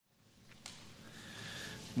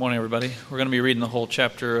Morning, everybody. We're going to be reading the whole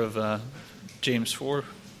chapter of James 4.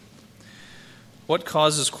 What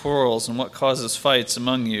causes quarrels and what causes fights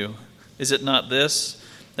among you? Is it not this,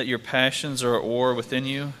 that your passions are at war within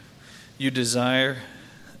you? You desire,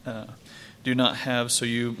 do not have, so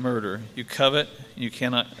you murder. You covet, you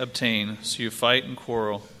cannot obtain, so you fight and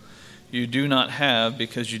quarrel. You do not have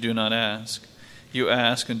because you do not ask. You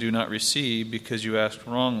ask and do not receive because you ask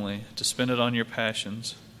wrongly, to spend it on your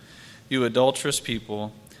passions. You adulterous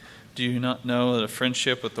people, do you not know that a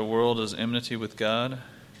friendship with the world is enmity with God?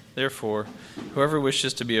 Therefore, whoever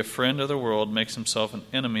wishes to be a friend of the world makes himself an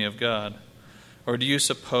enemy of God. Or do you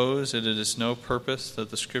suppose that it is no purpose that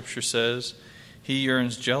the Scripture says, He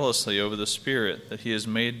yearns jealously over the Spirit that He has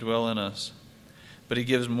made dwell in us? But He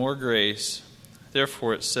gives more grace.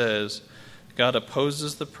 Therefore it says, God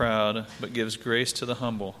opposes the proud, but gives grace to the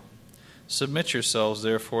humble. Submit yourselves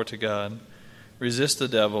therefore to God. Resist the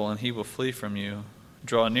devil, and he will flee from you.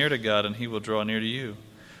 Draw near to God, and He will draw near to you.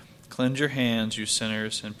 Cleanse your hands, you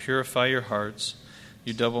sinners, and purify your hearts,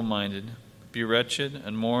 you double-minded. Be wretched,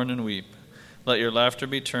 and mourn and weep. Let your laughter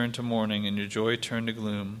be turned to mourning, and your joy turned to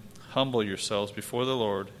gloom. Humble yourselves before the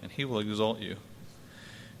Lord, and He will exalt you.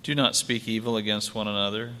 Do not speak evil against one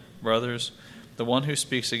another. Brothers, the one who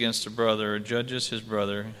speaks against a brother or judges his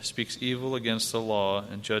brother speaks evil against the law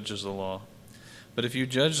and judges the law. But if you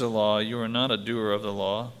judge the law, you are not a doer of the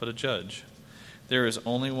law, but a judge. There is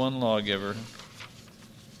only one lawgiver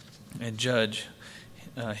and judge,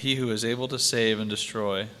 He who is able to save and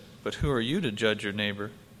destroy. But who are you to judge your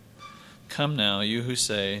neighbor? Come now, you who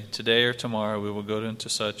say, Today or tomorrow we will go into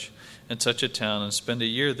such and such a town and spend a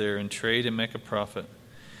year there and trade and make a profit.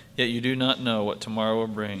 Yet you do not know what tomorrow will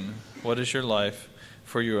bring. What is your life?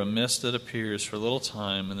 For you are a mist that appears for a little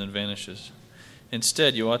time and then vanishes.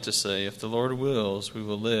 Instead, you ought to say, If the Lord wills, we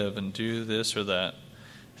will live and do this or that.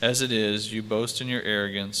 As it is, you boast in your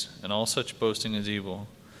arrogance, and all such boasting is evil.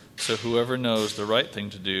 So whoever knows the right thing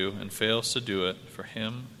to do and fails to do it, for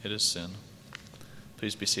him it is sin.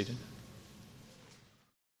 Please be seated.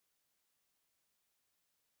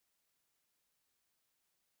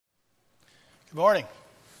 Good morning.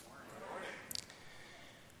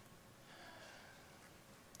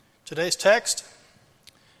 Today's text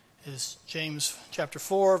is James chapter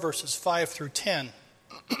 4, verses 5 through 10.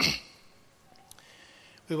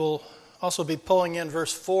 We will also be pulling in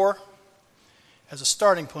verse 4 as a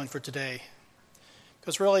starting point for today,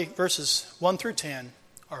 because really verses 1 through 10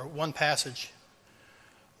 are one passage,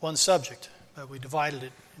 one subject, but we divided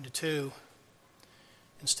it into two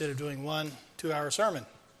instead of doing one 2-hour sermon.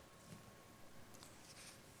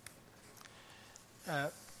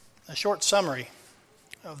 A short summary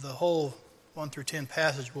of the whole 1 through 10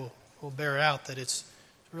 passage will bear out that it's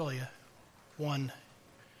really one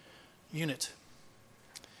unit.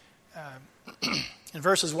 In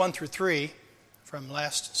verses 1 through 3 from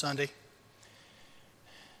last Sunday,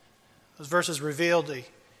 those verses revealed the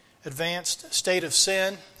advanced state of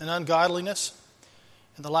sin and ungodliness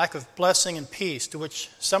and the lack of blessing and peace to which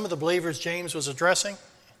some of the believers James was addressing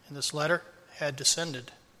in this letter had descended.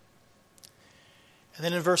 And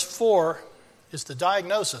then in verse 4 is the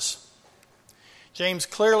diagnosis. James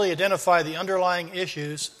clearly identified the underlying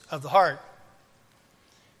issues of the heart,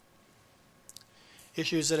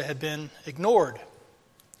 issues that had been ignored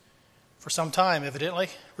for some time, evidently,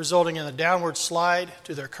 resulting in a downward slide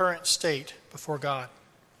to their current state before God.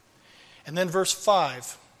 And then verse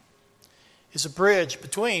 5 is a bridge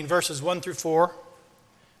between verses 1 through 4,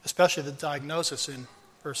 especially the diagnosis in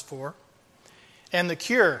verse 4, and the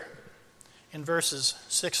cure in verses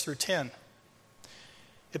 6 through 10.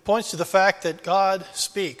 It points to the fact that God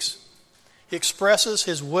speaks. He expresses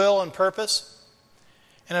His will and purpose,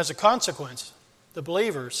 and as a consequence, the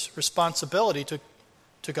believer's responsibility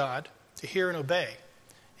to God to hear and obey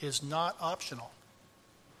is not optional.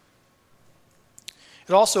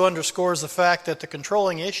 It also underscores the fact that the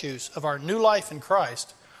controlling issues of our new life in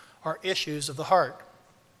Christ are issues of the heart.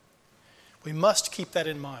 We must keep that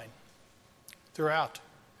in mind throughout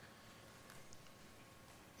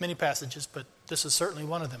many passages, but this is certainly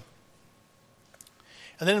one of them.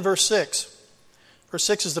 And then in verse 6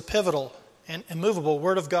 is the pivotal and immovable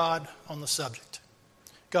word of God on the subject.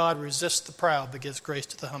 God resists the proud but gives grace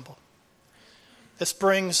to the humble. This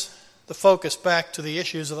brings the focus back to the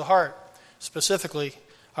issues of the heart, specifically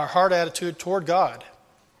our heart attitude toward God.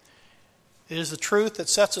 It is the truth that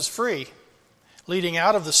sets us free, leading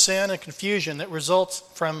out of the sin and confusion that results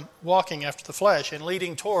from walking after the flesh and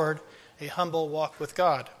leading toward a humble walk with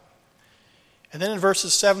God. And then in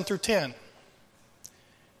verses 7 through 10,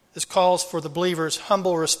 this calls for the believer's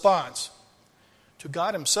humble response to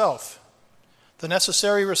God Himself, the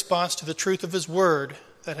necessary response to the truth of His Word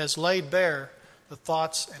that has laid bare the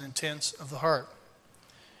thoughts and intents of the heart.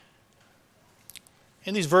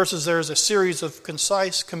 In these verses, there is a series of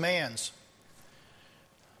concise commands,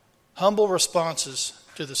 humble responses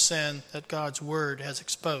to the sin that God's Word has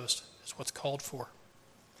exposed, is what's called for.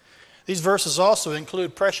 These verses also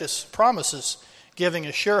include precious promises, giving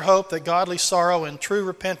a sure hope that godly sorrow and true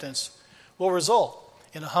repentance will result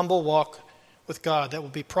in a humble walk with God that will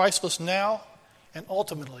be priceless now and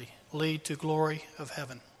ultimately lead to glory of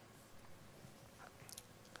heaven.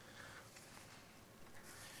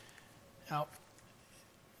 Now,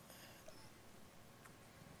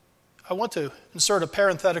 I want to insert a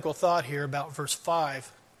parenthetical thought here about verse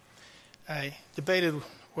 5. I debated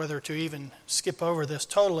whether to even skip over this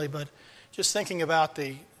totally, but just thinking about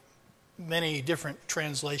the many different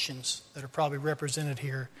translations that are probably represented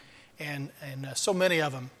here, and so many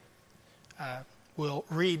of them will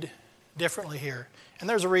read differently here. And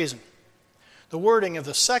there's a reason. The wording of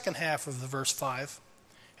the second half of the verse 5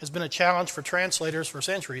 has been a challenge for translators for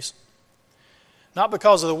centuries, not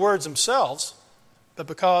because of the words themselves, but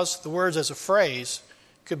because the words as a phrase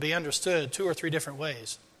could be understood two or three different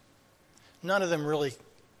ways. None of them really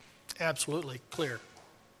absolutely clear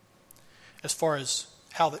as far as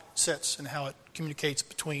how it sits and how it communicates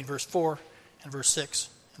between verse 4 and verse 6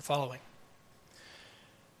 and following.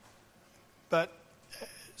 But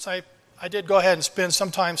so I did go ahead and spend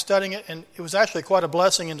some time studying it, and it was actually quite a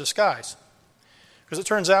blessing in disguise, because it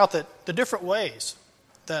turns out that the different ways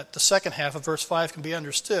that the second half of verse 5 can be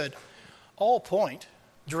understood all point,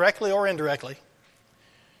 directly or indirectly,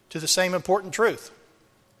 to the same important truth,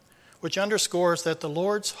 which underscores that the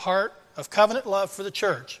Lord's heart of covenant love for the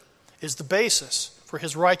church is the basis for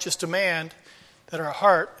his righteous demand that our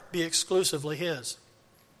heart be exclusively his.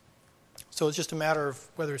 So it's just a matter of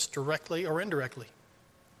whether it's directly or indirectly.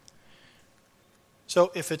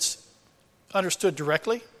 So if it's understood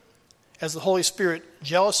directly, as the Holy Spirit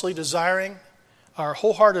jealously desiring our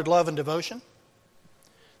wholehearted love and devotion,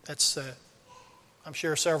 that's, I'm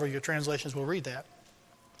sure several of your translations will read that,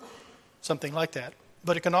 something like that.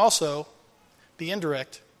 But it can also be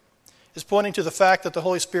indirect, is pointing to the fact that the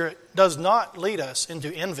Holy Spirit does not lead us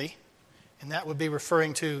into envy, and that would be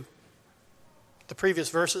referring to the previous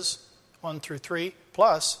verses, 1 through 3,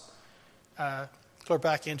 plus clear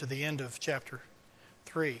back into the end of chapter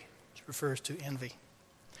 3, which refers to envy.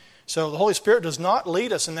 So the Holy Spirit does not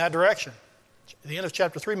lead us in that direction. The end of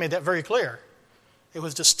chapter 3 made that very clear. It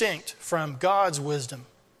was distinct from God's wisdom,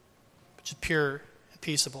 which is pure and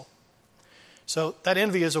peaceable. So that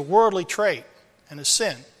envy is a worldly trait and a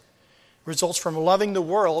sin. It results from loving the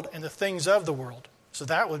world and the things of the world. So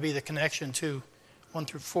that would be the connection to 1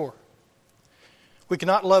 through 4. We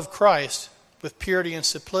cannot love Christ with purity and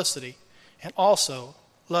simplicity and also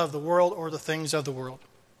love the world or the things of the world.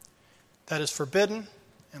 That is forbidden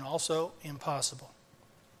and also impossible.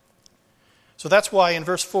 So that's why in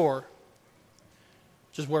verse 4,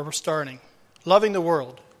 which is where we're starting, loving the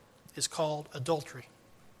world is called adultery.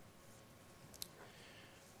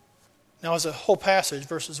 Now, as a whole passage,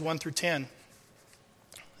 verses 1 through 10,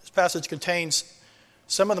 this passage contains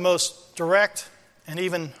some of the most direct and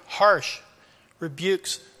even harsh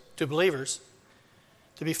rebukes to believers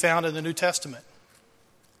to be found in the New Testament.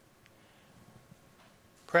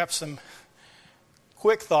 Perhaps some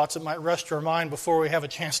quick thoughts that might rush to our mind before we have a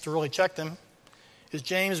chance to really check them. Is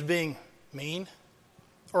James being mean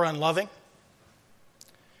or unloving?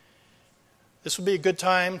 This would be a good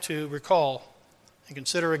time to recall and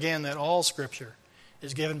consider again that all Scripture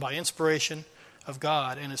is given by inspiration of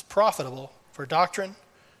God and is profitable for doctrine,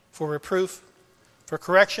 for reproof, for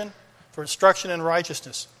correction, for instruction in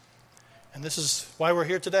righteousness. And this is why we're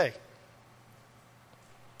here today.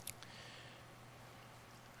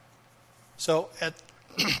 So at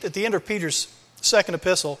the end of Peter's second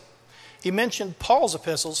epistle, he mentioned Paul's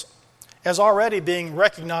epistles as already being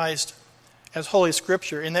recognized as Holy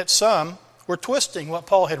Scripture, in that some were twisting what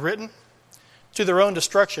Paul had written to their own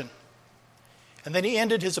destruction. And then he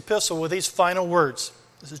ended his epistle with these final words.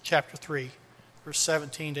 This is chapter 3, verse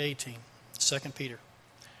 17 to 18, 2 Peter.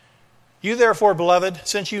 You therefore, beloved,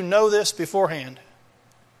 since you know this beforehand,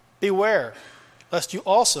 beware lest you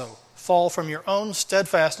also fall from your own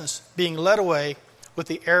steadfastness, being led away with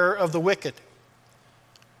the error of the wicked.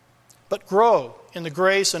 But grow in the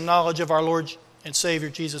grace and knowledge of our Lord and Savior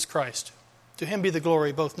Jesus Christ. To him be the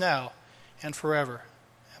glory both now and forever.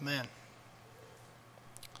 Amen.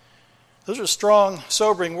 Those are strong,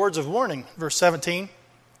 sobering words of warning. Verse 17.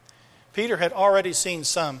 Peter had already seen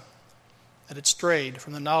some that had strayed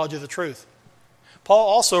from the knowledge of the truth. Paul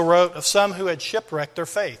also wrote of some who had shipwrecked their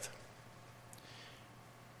faith.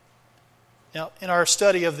 Now, in our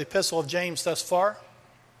study of the Epistle of James thus far,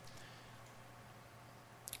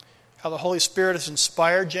 how the Holy Spirit has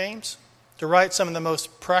inspired James to write some of the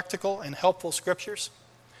most practical and helpful scriptures,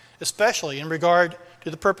 especially in regard to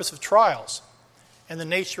the purpose of trials and the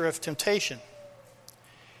nature of temptation.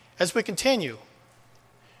 As we continue,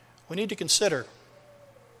 we need to consider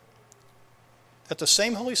that the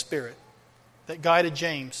same Holy Spirit that guided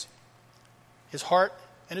James, his heart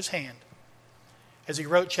and his hand, as he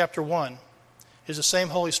wrote chapter 1, is the same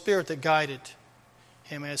Holy Spirit that guided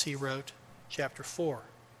him as he wrote chapter 4.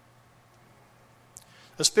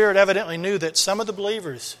 The Spirit evidently knew that some of the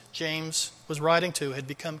believers James was writing to had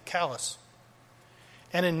become callous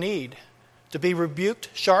and in need to be rebuked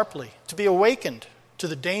sharply, to be awakened to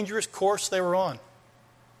the dangerous course they were on.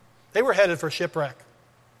 They were headed for shipwreck.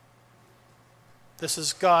 This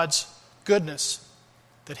is God's goodness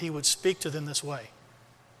that he would speak to them this way.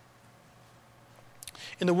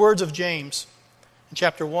 In the words of James, in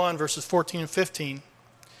chapter 1, verses 14 and 15,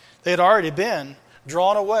 they had already been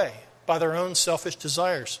drawn away by their own selfish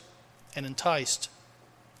desires and enticed.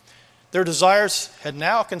 Their desires had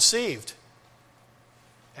now conceived,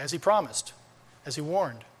 as he promised, as he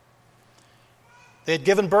warned. They had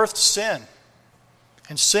given birth to sin,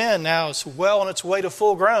 and sin now is well on its way to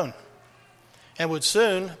full grown and would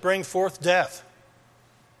soon bring forth death.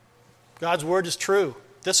 God's word is true.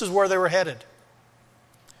 This is where they were headed.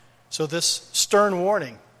 So this stern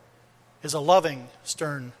warning is a loving,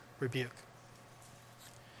 stern rebuke.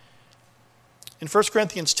 In 1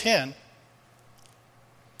 Corinthians 10,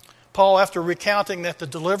 Paul, after recounting that the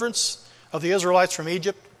deliverance of the Israelites from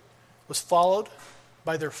Egypt was followed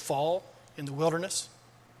by their fall in the wilderness,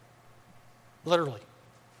 literally,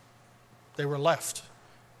 they were left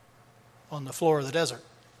on the floor of the desert,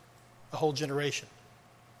 a whole generation.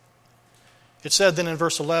 It said then in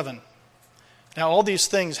verse 11, "Now all these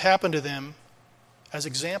things happened to them as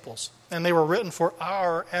examples, and they were written for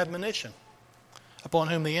our admonition, upon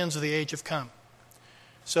whom the ends of the age have come."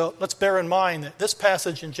 So let's bear in mind that this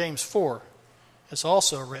passage in James 4 is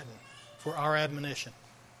also written for our admonition.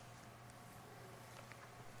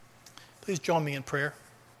 Please join me in prayer.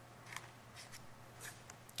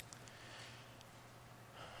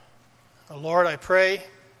 Oh Lord, I pray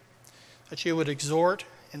that you would exhort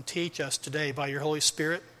and teach us today by your Holy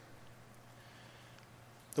Spirit,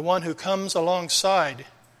 the one who comes alongside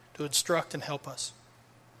to instruct and help us.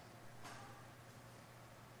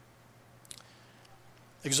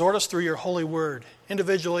 Exhort us through your holy word,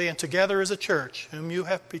 individually and together as a church, whom you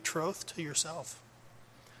have betrothed to yourself.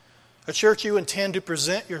 A church you intend to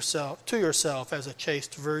present to yourself as a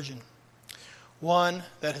chaste virgin, one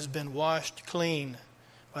that has been washed clean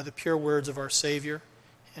by the pure words of our Savior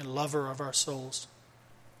and lover of our souls.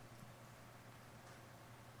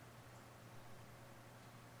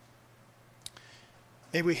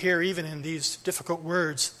 May we hear even in these difficult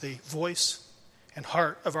words the voice and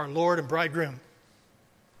heart of our Lord and bridegroom.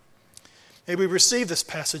 May we receive this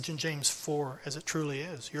passage in James 4 as it truly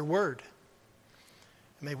is, your word.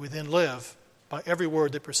 And may we then live by every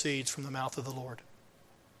word that proceeds from the mouth of the Lord.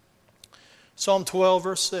 Psalm 12,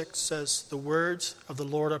 verse 6 says, "The words of the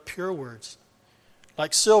Lord are pure words,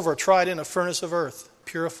 like silver tried in a furnace of earth,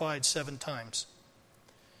 purified 7 times."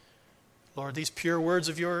 Lord, these pure words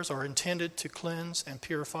of yours are intended to cleanse and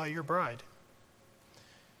purify your bride.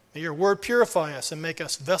 May your word purify us and make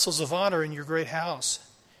us vessels of honor in your great house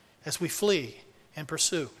as we flee and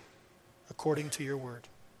pursue according to your word.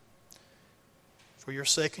 For your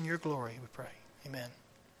sake and your glory, we pray. Amen.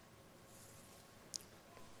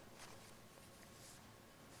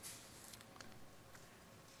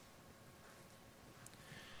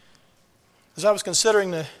 As I was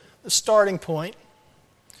considering the starting point,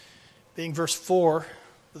 being verse 4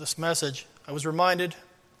 of this message, I was reminded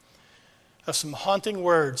of some haunting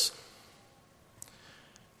words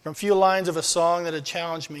from a few lines of a song that had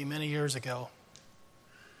challenged me many years ago,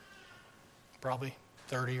 probably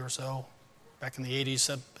 30 or so, back in the 80s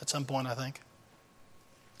at some point, I think.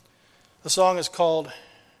 The song is called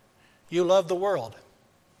 "You Love the World."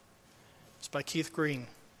 It's by Keith Green.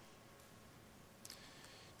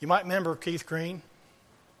 You might remember Keith Green,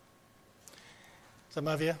 some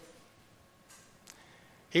of you.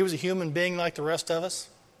 He was a human being like the rest of us.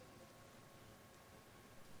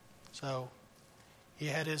 So he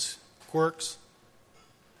had his quirks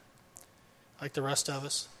like the rest of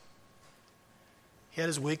us. He had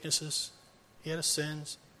his weaknesses. He had his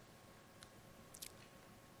sins.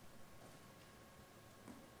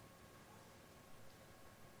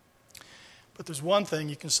 But there's one thing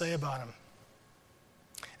you can say about him.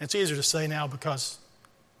 And it's easier to say now because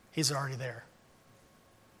he's already there.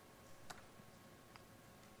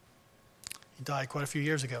 He died quite a few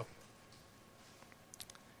years ago,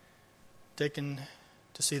 taken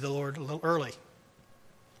to see the Lord a little early.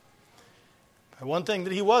 But one thing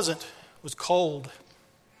that he wasn't was cold.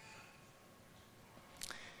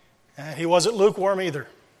 And he wasn't lukewarm either.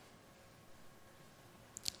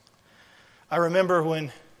 I remember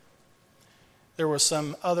when there was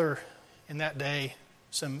some other, in that day,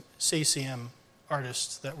 some CCM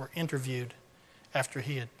artists that were interviewed after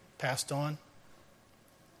he had passed on.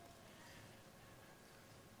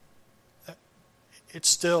 It's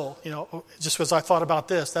still, just as I thought about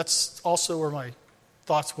this, that's also where my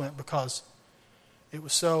thoughts went, because it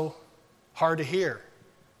was so hard to hear.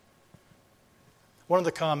 One of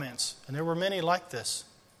the comments, and there were many like this,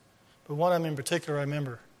 but one of them in particular I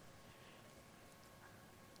remember.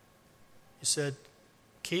 He said,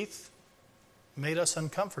 Keith made us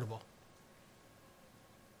uncomfortable.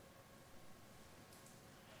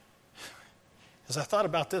 As I thought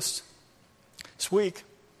about this week,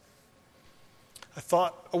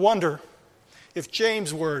 I wonder if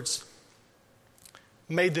James' words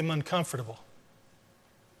made them uncomfortable.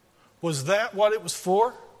 Was that what it was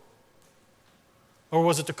for? Or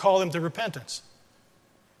was it to call them to repentance?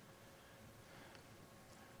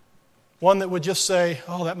 One that would just say,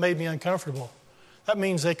 oh, that made me uncomfortable. That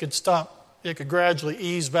means they could stop, they could gradually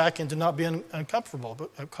ease back into not being uncomfortable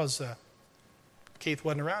because Keith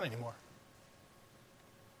wasn't around anymore.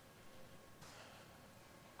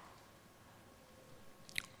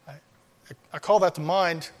 I call that to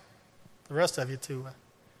mind, the rest of you, to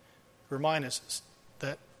remind us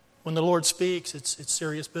that when the Lord speaks, it's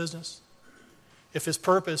serious business. If His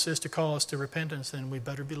purpose is to call us to repentance, then we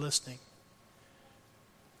better be listening.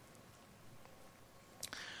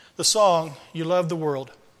 The song, You Love the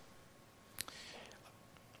World.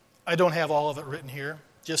 I don't have all of it written here,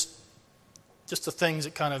 just the things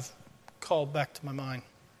that kind of call back to my mind.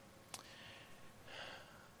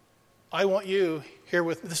 I want you here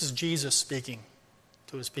with, this is Jesus speaking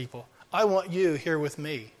to His people. I want you here with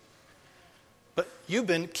me. But you've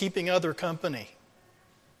been keeping other company.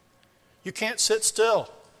 You can't sit still.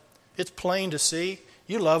 It's plain to see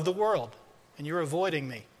you love the world and you're avoiding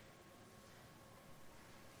me.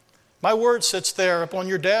 My word sits there up on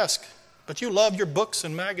your desk, but you love your books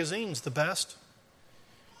and magazines the best.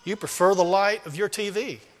 You prefer the light of your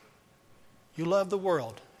TV. You love the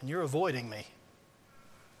world and you're avoiding me.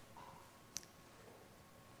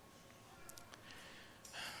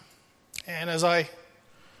 And as I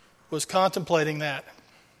was contemplating that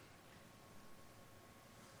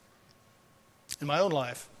in my own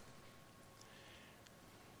life,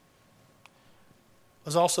 I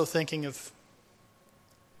was also thinking of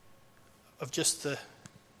just the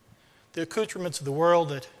accoutrements of the world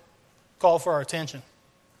that call for our attention.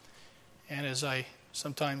 And as I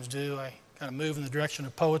sometimes do, I kind of move in the direction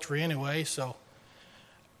of poetry anyway, so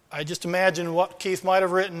I just imagine what Keith might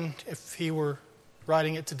have written if he were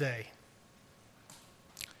writing it today.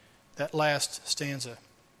 That last stanza.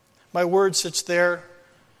 My word sits there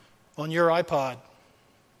on your iPod,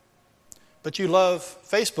 but you love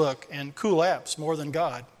Facebook and cool apps more than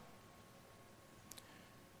God.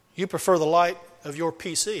 You prefer the light of your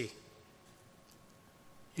PC.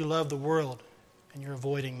 You love the world and you're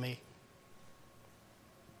avoiding me.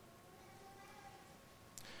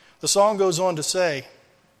 The song goes on to say,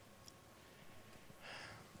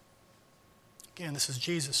 again, this is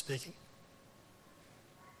Jesus speaking.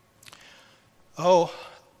 Oh,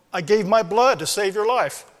 I gave my blood to save your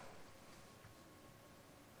life.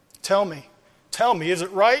 Tell me, is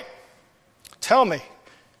it right? Tell me,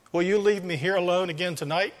 will you leave me here alone again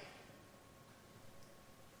tonight?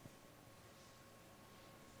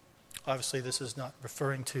 Obviously, this is not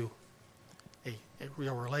referring to a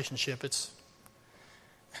real relationship. It's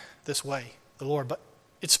this way, the Lord, but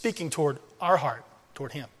it's speaking toward our heart,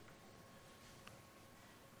 toward Him.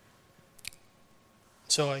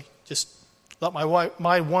 So I just let my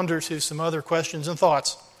mind wander to some other questions and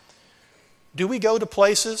thoughts. Do we go to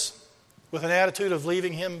places with an attitude of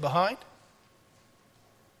leaving Him behind?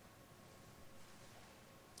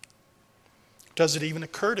 Does it even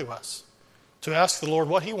occur to us to ask the Lord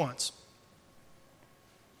what He wants?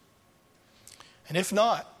 And if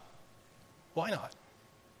not, why not?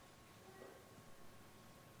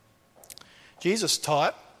 Jesus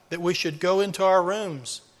taught that we should go into our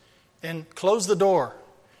rooms and close the door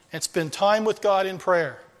and spend time with God in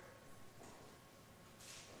prayer.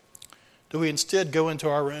 Do we instead go into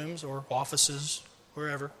our rooms or offices,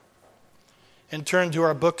 wherever, and turn to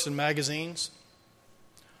our books and magazines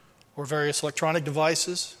or various electronic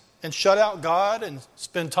devices and shut out God and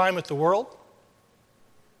spend time with the world?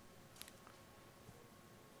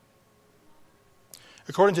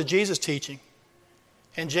 According to Jesus' teaching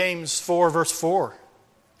in James 4, verse 4,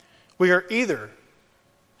 we are either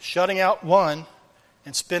shutting out one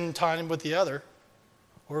and spending time with the other,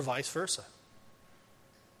 or vice versa.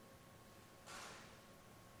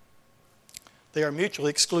 They are mutually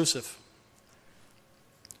exclusive.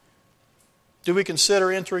 Do we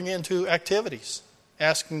consider entering into activities,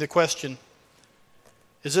 asking the question,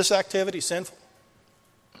 is this activity sinful?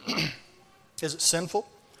 Is it sinful?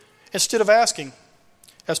 Instead of asking,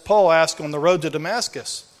 as Paul asked on the road to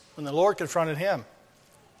Damascus, when the Lord confronted him,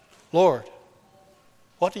 Lord,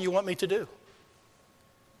 what do you want me to do?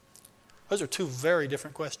 Those are two very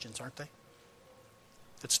different questions, aren't they?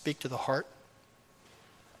 That speak to the heart.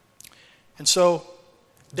 And so,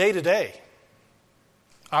 day to day,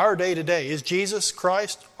 our day to day, is Jesus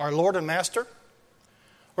Christ our Lord and Master?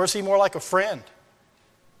 Or is he more like a friend?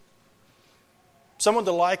 Someone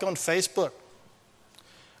to like on Facebook?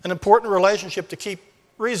 An important relationship to keep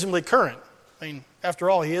reasonably current? I mean, after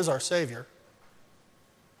all, he is our Savior.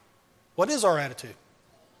 What is our attitude?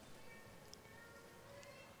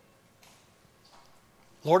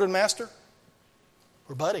 Lord and Master?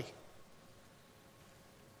 Or buddy?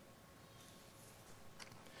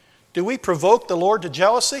 Do we provoke the Lord to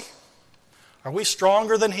jealousy? Are we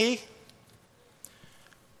stronger than he?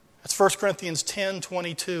 That's 1 Corinthians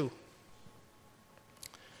 10:22.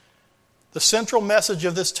 The central message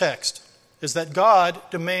of this text is that God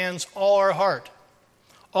demands all our heart,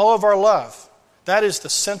 all of our love. That is the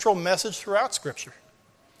central message throughout Scripture.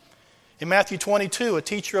 In Matthew 22, a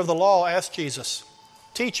teacher of the law asked Jesus,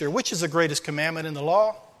 Teacher, which is the greatest commandment in the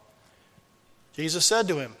law? Jesus said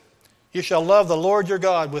to him, You shall love the Lord your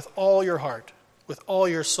God with all your heart, with all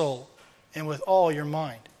your soul, and with all your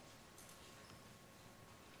mind.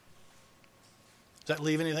 Does that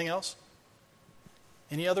leave anything else?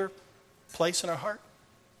 Any other place in our heart?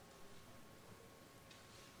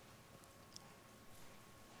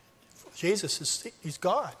 Jesus he's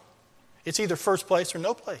God. It's either first place or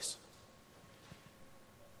no place.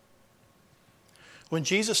 When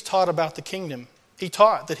Jesus taught about the kingdom, he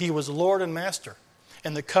taught that he was Lord and Master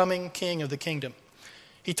and the coming King of the kingdom.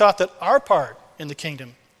 He taught that our part in the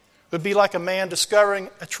kingdom would be like a man discovering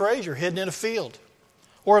a treasure hidden in a field,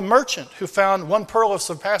 or a merchant who found one pearl of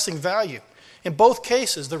surpassing value. In both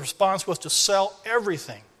cases, the response was to sell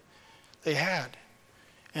everything they had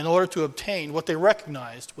in order to obtain what they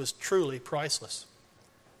recognized was truly priceless.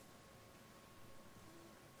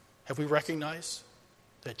 Have we recognized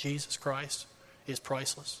that Jesus Christ is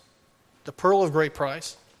priceless? The pearl of great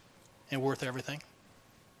price and worth everything.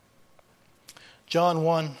 John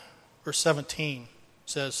 1, verse 17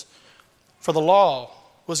 says, For the law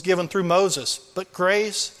was given through Moses, but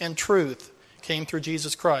grace and truth came through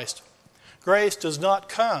Jesus Christ. Grace does not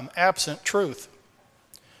come absent truth.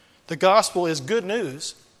 The gospel is good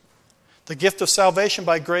news, the gift of salvation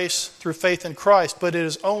by grace through faith in Christ, but it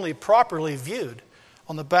is only properly viewed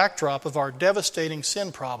on the backdrop of our devastating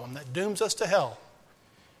sin problem that dooms us to hell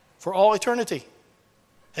for all eternity,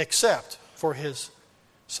 except for his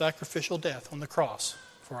sacrificial death on the cross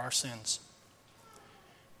for our sins.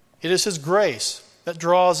 It is his grace that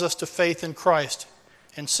draws us to faith in Christ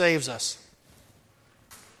and saves us.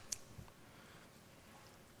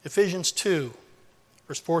 Ephesians 2,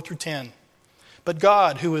 verse 4 through 10. But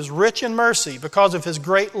God, who is rich in mercy, because of his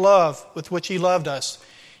great love with which he loved us,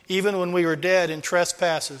 even when we were dead in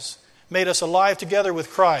trespasses, made us alive together with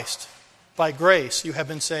Christ. By grace you have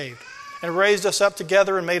been saved, and raised us up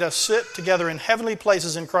together and made us sit together in heavenly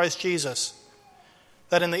places in Christ Jesus,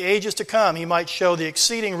 that in the ages to come he might show the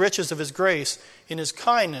exceeding riches of his grace in his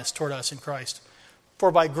kindness toward us in Christ. For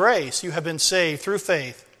by grace you have been saved through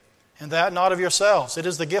faith, and that not of yourselves. It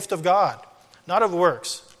is the gift of God, not of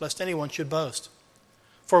works, lest anyone should boast.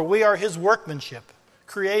 For we are his workmanship,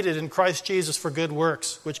 created in Christ Jesus for good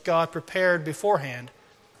works, which God prepared beforehand,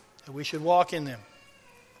 that we should walk in them.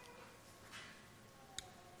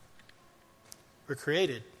 We're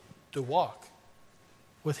created to walk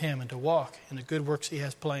with him and to walk in the good works he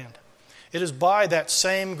has planned. It is by that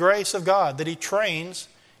same grace of God that he trains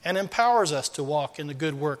and empowers us to walk in the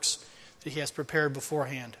good works that he has prepared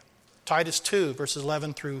beforehand. Titus 2, verses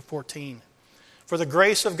 11 through 14. For the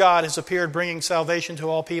grace of God has appeared, bringing salvation to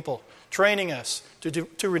all people, training us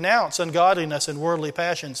to renounce ungodliness and worldly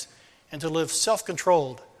passions, and to live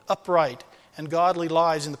self-controlled, upright, and godly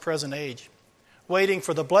lives in the present age, waiting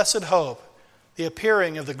for the blessed hope, the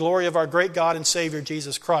appearing of the glory of our great God and Savior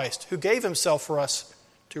Jesus Christ, who gave himself for us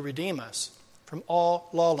to redeem us from all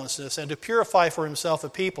lawlessness and to purify for himself a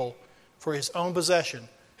people for his own possession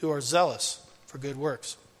who are zealous for good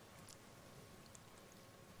works.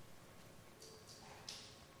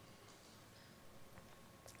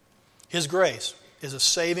 His grace is a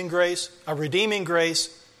saving grace, a redeeming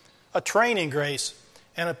grace, a training grace,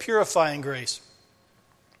 and a purifying grace.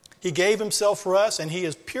 He gave himself for us, and he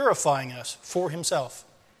is purifying us for himself.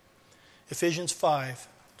 Ephesians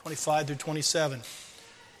 5:25-27.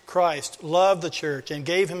 Christ loved the church and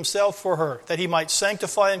gave himself for her, that he might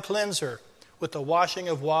sanctify and cleanse her with the washing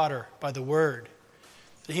of water by the word,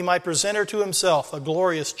 that he might present her to himself a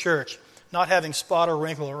glorious church, not having spot or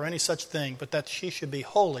wrinkle or any such thing, but that she should be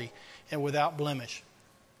holy and without blemish.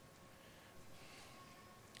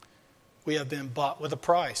 We have been bought with a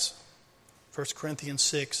price. 1 Corinthians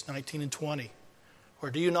 6:19-20. Or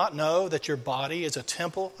do you not know that your body is a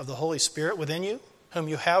temple of the Holy Spirit within you, whom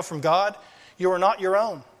you have from God? You are not your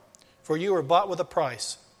own, for you were bought with a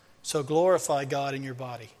price. So glorify God in your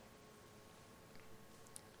body.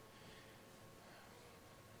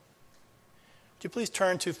 Would you please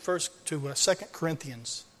turn to 2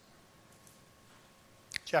 Corinthians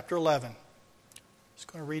chapter 11. I'm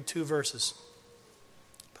just going to read 2 verses,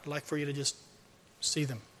 but I'd like for you to just see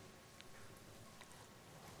them.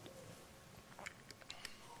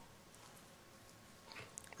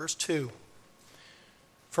 Verse 2.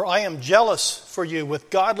 For I am jealous for you with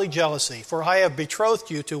godly jealousy, for I have betrothed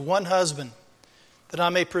you to one husband, that I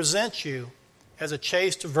may present you as a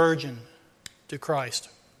chaste virgin to Christ.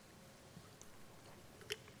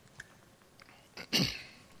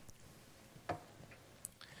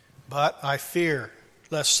 But I fear,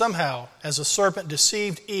 lest somehow, as the serpent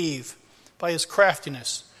deceived Eve by his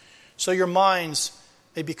craftiness, so your minds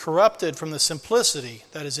may be corrupted from the simplicity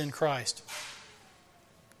that is in Christ.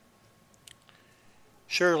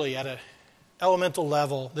 Surely, at an elemental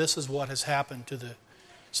level, this is what has happened to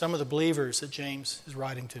some of the believers that James is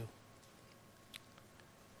writing to.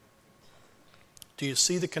 Do you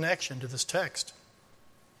see the connection to this text?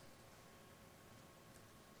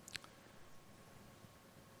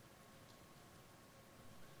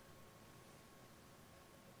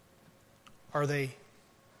 Are they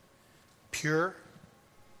pure,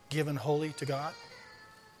 given wholly to God?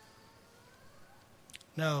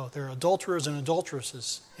 No, they're adulterers and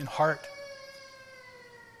adulteresses in heart.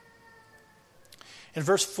 In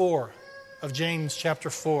verse 4 of James chapter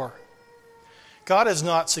 4, God has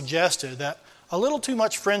not suggested that a little too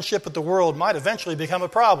much friendship with the world might eventually become a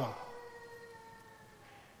problem.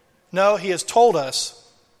 No, he has told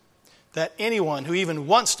us that anyone who even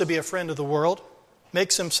wants to be a friend of the world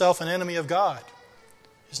makes himself an enemy of God.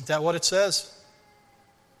 Isn't that what it says?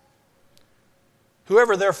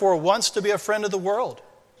 Whoever therefore wants to be a friend of the world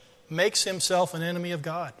makes himself an enemy of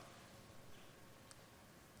God.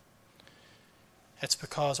 That's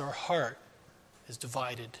because our heart is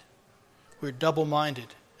divided. We're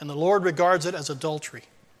double-minded, and the Lord regards it as adultery.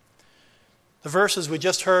 The verses we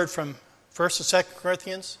just heard from 1 and 2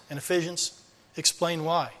 Corinthians and Ephesians explain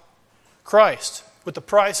why. Christ, with the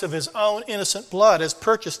price of his own innocent blood, has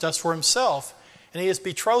purchased us for himself, and he has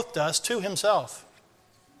betrothed us to himself.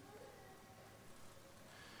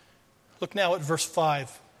 Look now at verse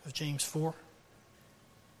 5 of James 4.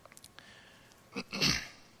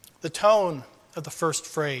 The tone of the first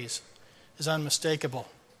phrase is unmistakable.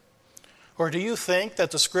 Or do you think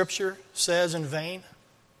that the Scripture says in vain?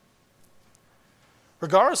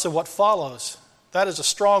 Regardless of what follows, that is a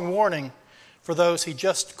strong warning for those he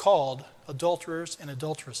just called adulterers and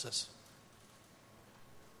adulteresses.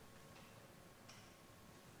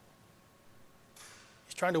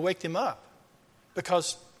 He's trying to wake them up,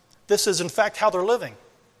 because this is in fact how they're living,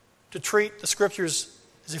 to treat the Scriptures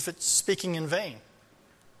as if it's speaking in vain.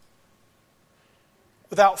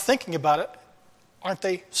 Without thinking about it, aren't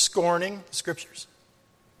they scorning the Scriptures?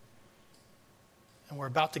 And we're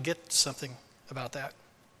about to get something about that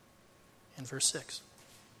in verse 6.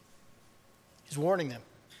 He's warning them.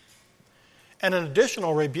 And an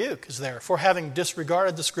additional rebuke is there for having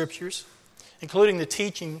disregarded the Scriptures, including the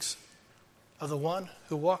teachings of the one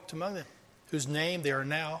who walked among them, whose name they are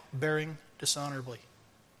now bearing dishonorably.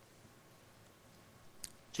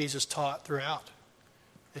 Jesus taught throughout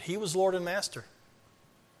that he was Lord and Master.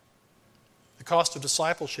 The cost of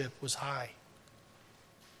discipleship was high.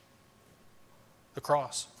 The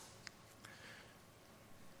cross.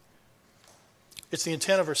 It's the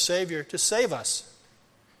intent of our Savior to save us.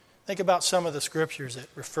 Think about some of the Scriptures that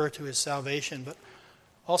refer to his salvation, but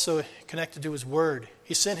also connected to his Word.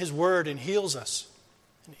 He sent his Word and heals us.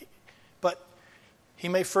 But he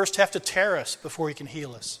may first have to tear us before he can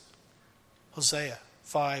heal us. Hosea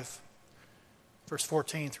 5, verse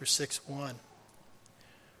 14 through 6:1.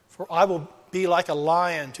 For I will be like a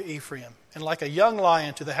lion to Ephraim, and like a young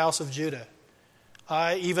lion to the house of Judah.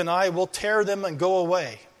 Even I will tear them and go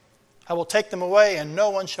away. I will take them away, and no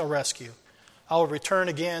one shall rescue. I will return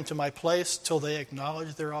again to my place till they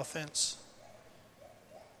acknowledge their offense.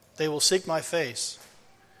 They will seek my face,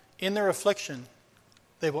 In their affliction,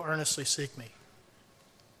 they will earnestly seek me.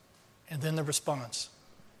 And then the response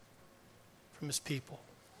from his people.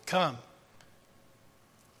 Come,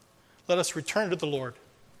 let us return to the Lord.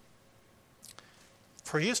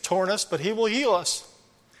 For he has torn us, but he will heal us.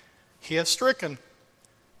 He has stricken,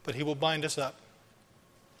 but he will bind us up.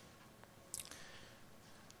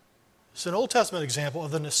 It's an Old Testament example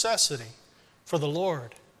of the necessity for the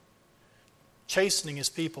Lord chastening his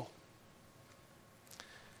people.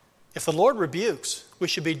 If the Lord rebukes, we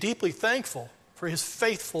should be deeply thankful for his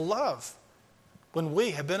faithful love when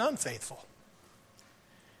we have been unfaithful.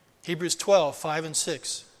 Hebrews 12, 5 and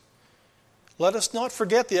 6. Let us not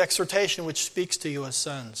forget the exhortation which speaks to you as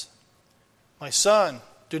sons. My son,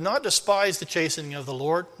 do not despise the chastening of the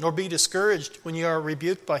Lord, nor be discouraged when you are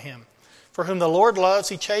rebuked by him. For whom the Lord loves,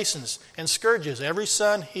 he chastens and scourges every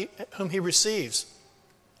son whom he receives.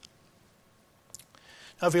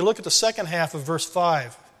 Now, if we look at the second half of verse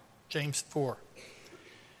 5, James 4,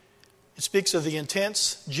 it speaks of the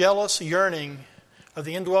intense, jealous yearning of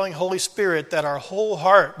the indwelling Holy Spirit that our whole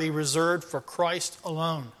heart be reserved for Christ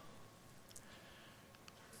alone.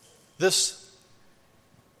 This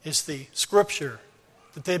is the scripture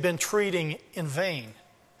that they've been treating in vain,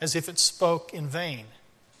 as if it spoke in vain.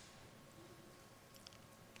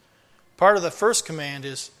 Part of the first command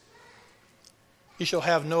is, you shall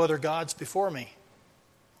have no other gods before me.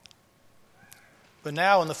 But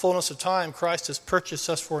now, in the fullness of time, Christ has purchased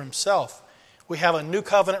us for himself. We have a new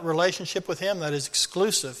covenant relationship with him that is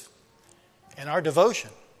exclusive, and our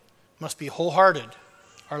devotion must be wholehearted,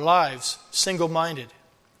 our lives single-minded.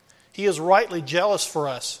 He is rightly jealous for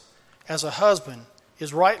us, as a husband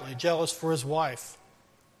is rightly jealous for his wife.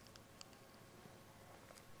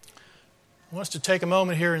 I want us to take a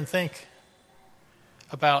moment here and think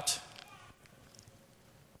about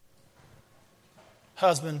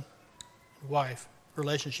husband and wife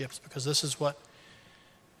relationships, because this is what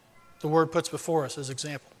the Word puts before us as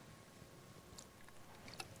example.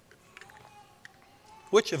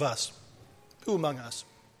 Which of us, who among us,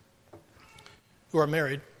 who are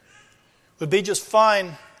married, would be just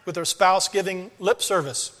fine with their spouse giving lip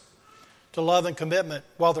service to love and commitment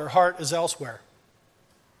while their heart is elsewhere?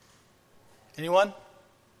 Anyone?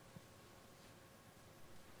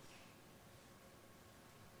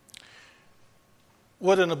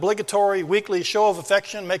 Would an obligatory weekly show of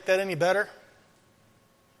affection make that any better?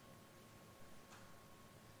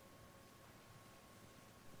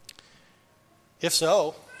 If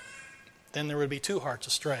so, then there would be two hearts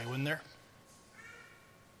astray, wouldn't there?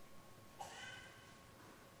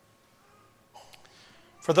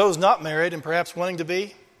 For those not married and perhaps wanting to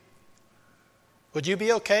be, would you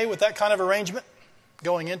be okay with that kind of arrangement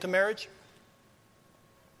going into marriage?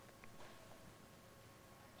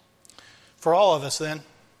 For all of us then,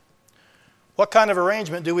 what kind of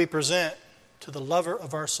arrangement do we present to the lover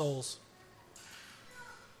of our souls?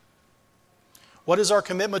 What is our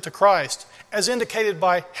commitment to Christ as indicated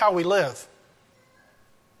by how we live,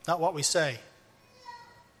 not what we say?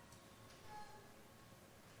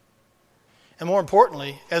 And more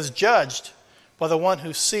importantly, as judged by the one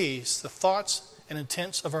who sees the thoughts and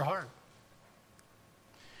intents of our heart.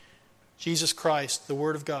 Jesus Christ, the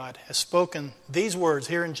Word of God, has spoken these words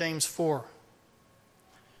here in James 4.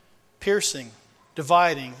 Piercing,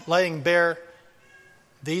 dividing, laying bare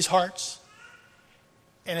these hearts.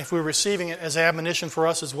 And if we're receiving it as admonition for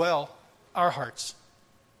us as well, our hearts.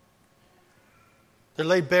 They're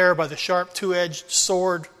laid bare by the sharp two-edged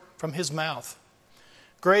sword from his mouth.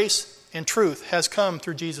 Grace and truth has come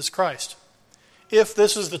through Jesus Christ. If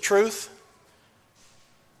this is the truth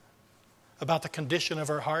about the condition of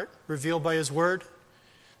our heart revealed by his word,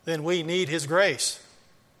 then we need his grace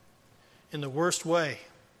in the worst way.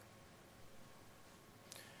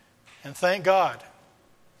 And thank God,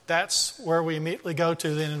 that's where we immediately go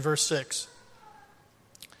to then in verse 6.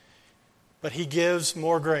 But he gives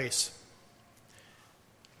more grace.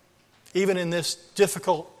 Even in this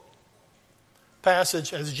difficult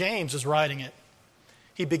passage as James is writing it,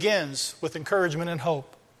 he begins with encouragement and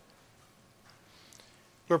hope.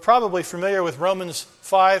 We're probably familiar with Romans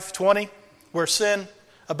 5:20, where sin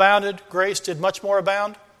abounded, grace did much more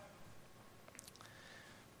abound.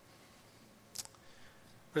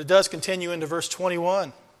 But it does continue into verse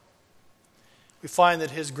 21. We find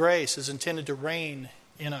that his grace is intended to reign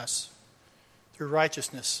in us through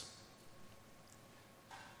righteousness.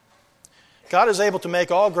 God is able to make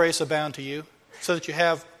all grace abound to you, so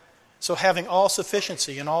that having all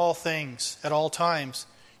sufficiency in all things at all times,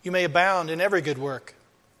 you may abound in every good work.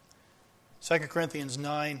 2 Corinthians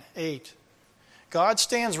 9:8. God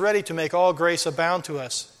stands ready to make all grace abound to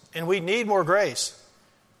us, and we need more grace.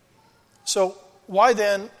 So why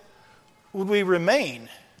then would we remain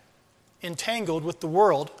entangled with the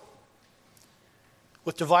world,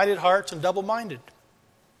 with divided hearts and double-minded?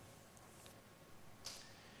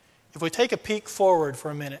 If we take a peek forward for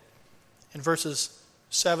a minute in verses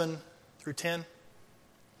 7 through 10,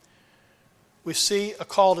 we see a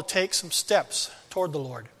call to take some steps toward the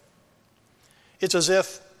Lord. It's as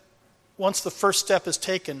if once the first step is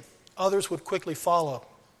taken, others would quickly follow.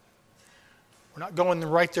 We're not going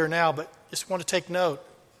right there now, but just want to take note.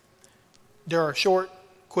 There are short,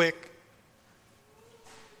 quick,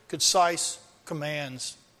 concise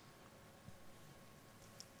commands.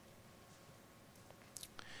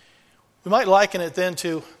 We might liken it then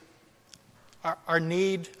to our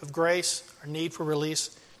need of grace, our need for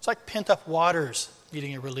release. It's like pent-up waters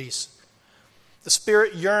needing a release. The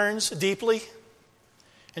Spirit yearns deeply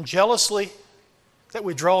and jealously that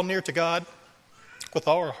we draw near to God with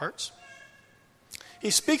all our hearts. He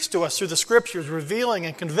speaks to us through the Scriptures, revealing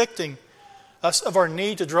and convicting us of our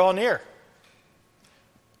need to draw near.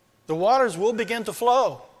 The waters will begin to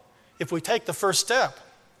flow if we take the first step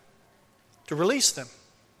to release them.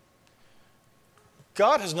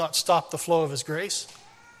 God has not stopped the flow of His grace.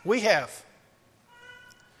 We have.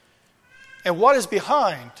 And what is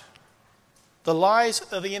behind the lies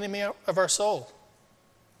of the enemy of our soul?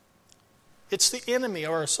 It's the enemy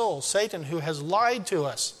of our soul, Satan, who has lied to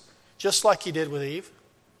us, just like he did with Eve.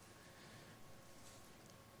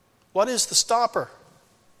 What is the stopper?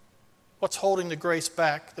 What's holding the grace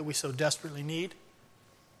back that we so desperately need?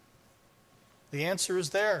 The answer is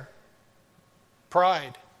there.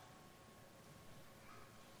 Pride.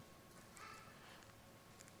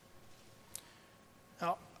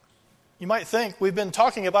 Now, you might think we've been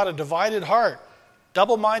talking about a divided heart,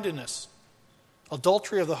 double-mindedness,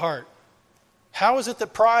 adultery of the heart. How is it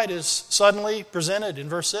that pride is suddenly presented in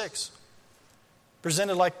verse 6?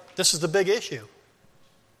 Presented like this is the big issue.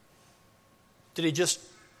 Did he just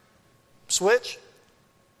switch?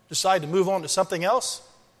 Decide to move on to something else?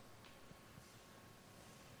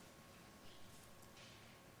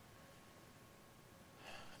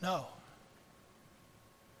 No.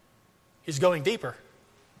 He's going deeper.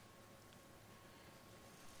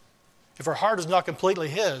 If our heart is not completely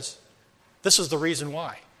His, this is the reason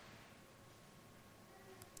why.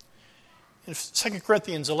 In 2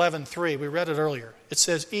 Corinthians 11:3, we read it earlier, it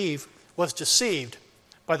says Eve was deceived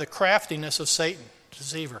by the craftiness of Satan,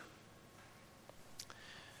 deceiver.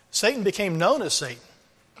 Satan became known as Satan.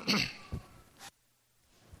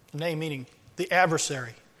 The name meaning the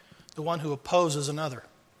adversary, the one who opposes another.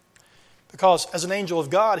 Because as an angel of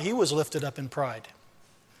God, he was lifted up in pride.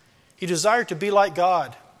 He desired to be like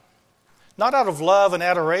God. Not out of love and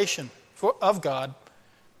adoration of God,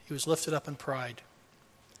 he was lifted up in pride.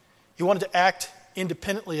 He wanted to act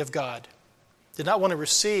independently of God. Did not want to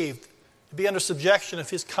receive, to be under subjection of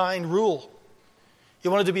His kind rule. He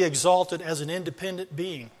wanted to be exalted as an independent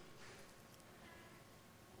being.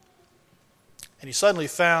 And he suddenly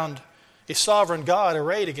found a sovereign God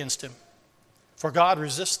arrayed against him. For God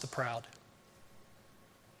resists the proud.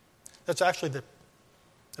 That's actually the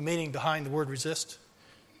meaning behind the word resist.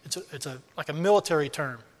 It's like a military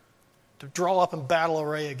term. To draw up in battle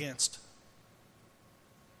array against.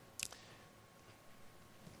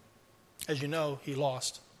 As you know, he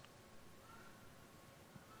lost.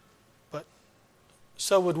 But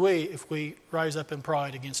so would we if we rise up in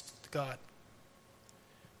pride against God.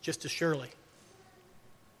 Just as surely.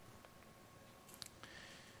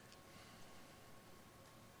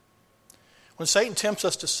 When Satan tempts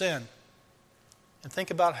us to sin, and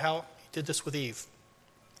think about how he did this with Eve,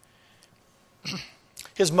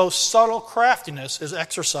 his most subtle craftiness is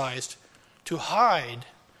exercised to hide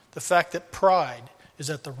the fact that pride is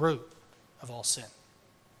at the root of all sin.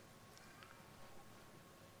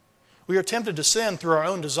 We are tempted to sin through our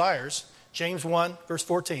own desires, James 1, verse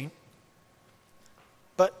 14,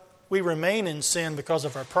 but we remain in sin because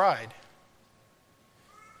of our pride.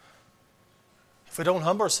 If we don't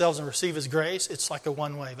humble ourselves and receive His grace, it's like a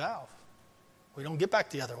one-way valve. We don't get back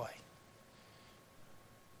the other way.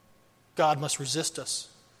 God must resist us.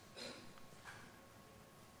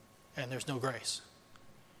 And there's no grace.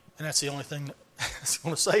 And that's the only thing that's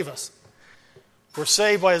going to save us. We're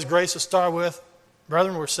saved by His grace to start with.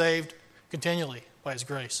 Brethren, we're saved continually by His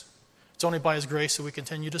grace. It's only by His grace that we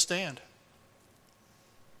continue to stand.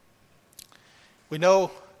 We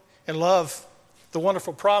know and love the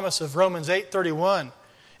wonderful promise of Romans 8:31.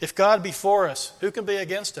 If God be for us, who can be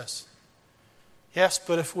against us? Yes,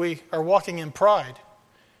 but if we are walking in pride,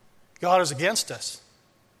 God is against us.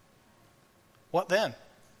 What then?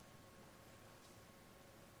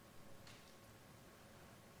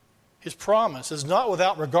 His promise is not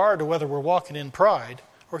without regard to whether we're walking in pride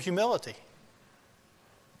or humility.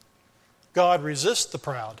 God resists the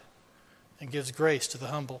proud and gives grace to the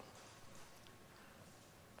humble.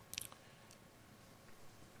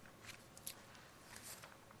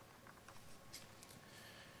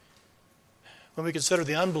 When we consider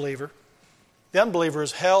the unbeliever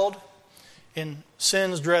is held in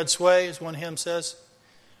sin's dread sway, as one hymn says,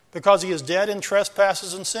 because he is dead in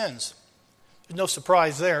trespasses and sins. There's no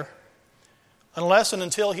surprise there. Unless and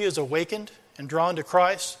until he is awakened and drawn to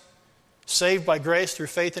Christ, saved by grace through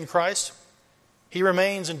faith in Christ, he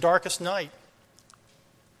remains in darkest night.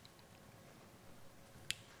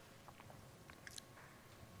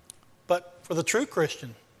 But for the true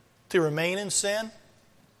Christian to remain in sin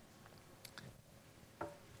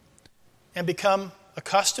and become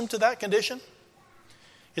accustomed to that condition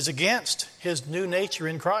is against his new nature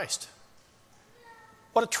in Christ.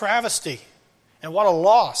 What a travesty and what a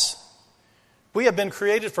loss. We have been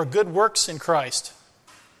created for good works in Christ.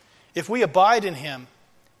 If we abide in Him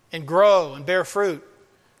and grow and bear fruit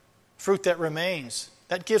that remains,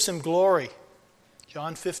 that gives Him glory.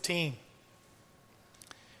 John 15.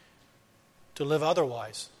 To live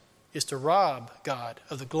otherwise is to rob God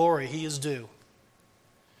of the glory He is due.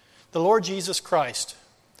 The Lord Jesus Christ,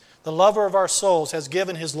 the lover of our souls, has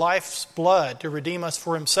given His life's blood to redeem us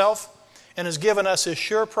for Himself and has given us His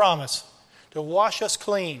sure promise to wash us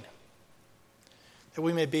clean, that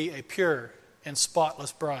we may be a pure and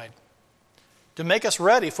spotless bride, to make us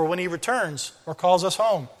ready for when He returns or calls us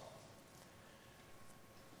home.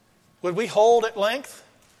 Would we hold at length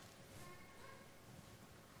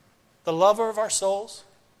the lover of our souls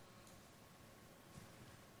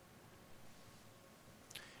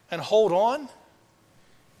and hold on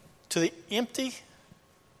to the empty,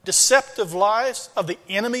 deceptive lies of the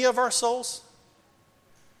enemy of our souls?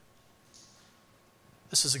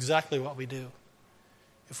 This is exactly what we do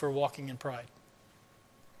if we're walking in pride.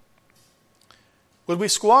 Would we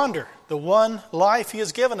squander the one life He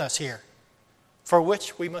has given us here, for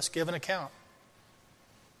which we must give an account?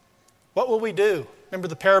 What will we do? Remember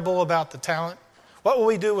the parable about the talent? What will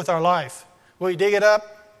we do with our life? Will we dig it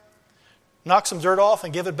up, knock some dirt off,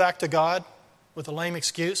 and give it back to God with a lame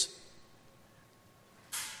excuse?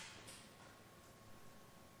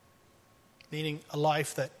 Meaning a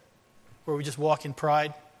life where we just walk in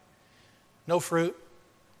pride, no fruit,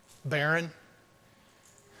 barren,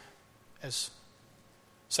 as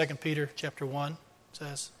 2 Peter chapter 1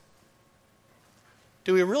 says.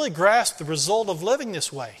 Do we really grasp the result of living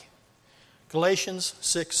this way? Galatians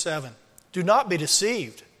 6:7. Do not be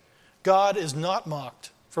deceived. God is not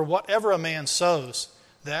mocked. For whatever a man sows,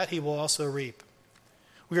 that he will also reap.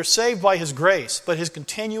 We are saved by His grace, but His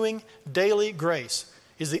continuing daily grace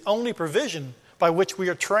is the only provision by which we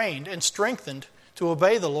are trained and strengthened to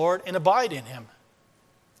obey the Lord and abide in Him.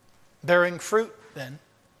 Bearing fruit, then,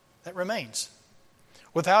 that remains.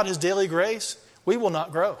 Without His daily grace, we will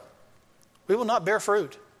not grow. We will not bear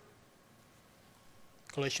fruit.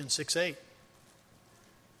 Galatians 6:8.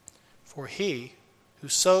 For he who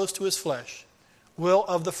sows to his flesh will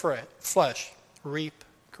of the flesh reap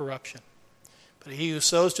corruption. But he who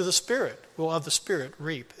sows to the Spirit will of the Spirit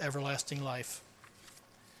reap everlasting life.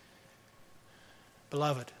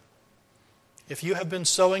 Beloved, if you have been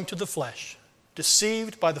sowing to the flesh,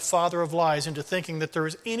 deceived by the father of lies into thinking that there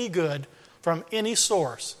is any good from any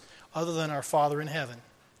source other than our Father in heaven,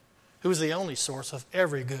 who is the only source of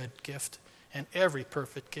every good gift and every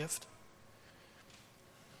perfect gift,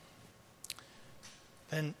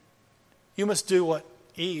 then you must do what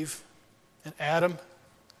Eve and Adam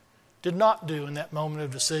did not do in that moment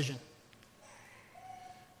of decision.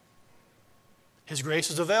 His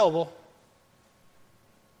grace is available.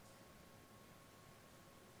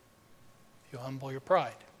 You humble your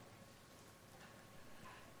pride.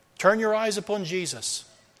 Turn your eyes upon Jesus.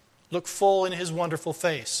 Look full in His wonderful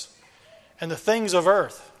face. And the things of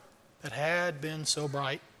earth that had been so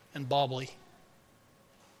bright and bubbly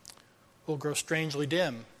will grow strangely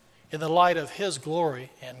dim in the light of His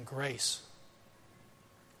glory and grace.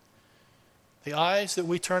 The eyes that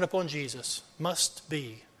we turn upon Jesus must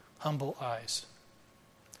be humble eyes.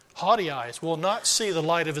 Haughty eyes will not see the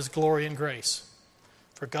light of His glory and grace.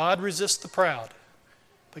 For God resists the proud,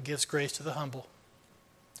 but gives grace to the humble.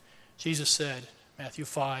 Jesus said, Matthew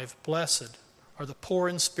 5, Blessed are the poor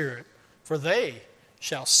in spirit, for they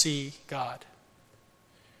shall see God.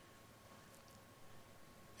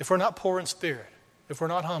 If we're not poor in spirit, if we're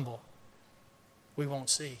not humble, we won't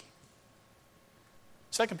see.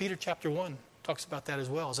 2 Peter chapter 1 talks about that as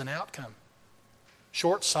well as an outcome.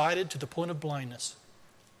 Short-sighted to the point of blindness,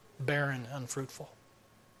 barren, unfruitful.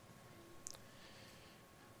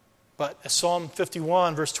 But as Psalm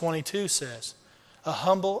 51 verse 22 says, a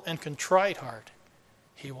humble and contrite heart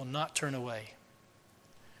He will not turn away.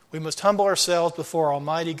 We must humble ourselves before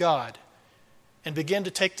Almighty God and begin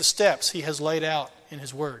to take the steps He has laid out in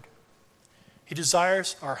His Word. He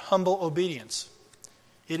desires our humble obedience.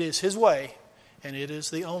 It is His way, and it is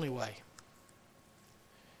the only way.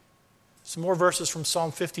 Some more verses from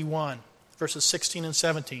Psalm 51, verses 16 and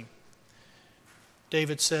 17.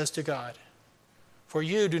 David says to God, "For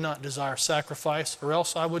you do not desire sacrifice, or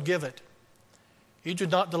else I would give it. You do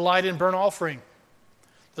not delight in burnt offering.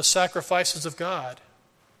 The sacrifices of God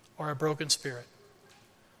are a broken spirit,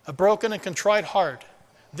 a broken and contrite heart.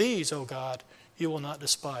 These, O God, you will not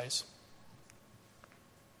despise."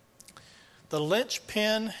 The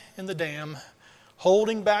linchpin in the dam,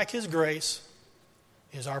 holding back His grace,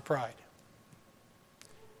 is our pride.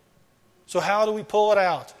 So how do we pull it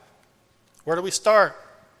out? Where do we start?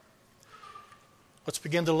 Let's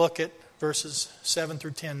begin to look at verses 7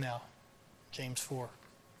 through 10 now. James 4.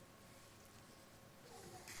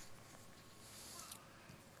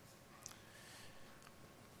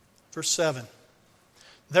 Verse 7.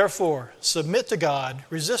 Therefore, submit to God,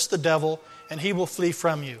 resist the devil, and he will flee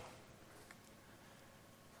from you.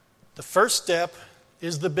 The first step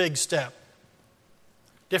is the big step.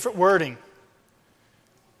 Different wording,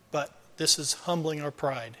 but this is humbling our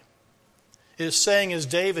pride. It is saying, as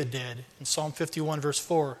David did in Psalm 51, verse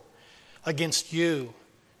 4, "Against you,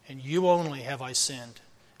 and you only have I sinned,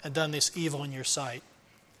 and done this evil in your sight,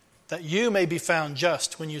 that you may be found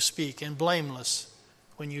just when you speak, and blameless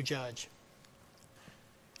when you judge."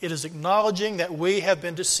 It is acknowledging that we have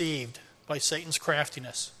been deceived by Satan's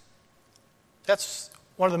craftiness. That's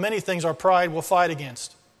one of the many things our pride will fight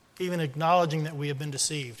against, even acknowledging that we have been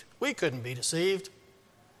deceived. We couldn't be deceived.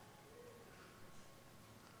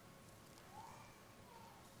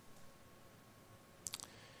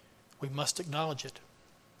 We must acknowledge it.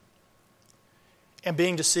 And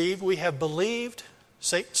being deceived, we have believed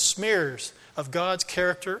Satan's smears of God's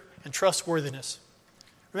character and trustworthiness.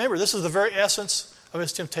 Remember, this is the very essence of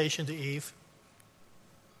his temptation to Eve.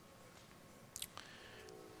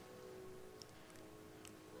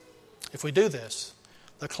 If we do this,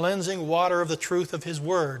 the cleansing water of the truth of His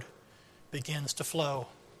Word begins to flow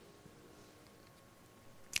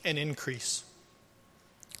and increase.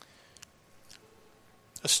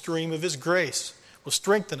 A stream of His grace will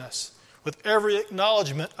strengthen us with every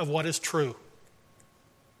acknowledgement of what is true.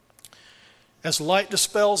 As light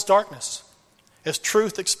dispels darkness, as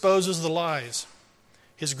truth exposes the lies,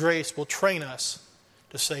 His grace will train us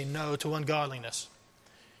to say no to ungodliness.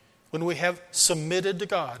 When we have submitted to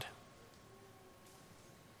God,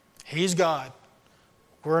 He's God,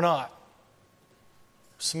 we're not.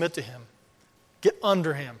 Submit to Him. Get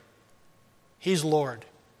under Him. He's Lord.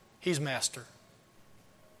 He's Master.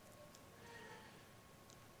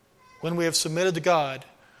 When we have submitted to God,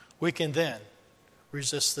 we can then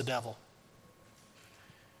resist the devil.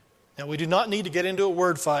 Now, we do not need to get into a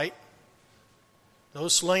word fight. No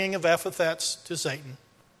slinging of epithets to Satan.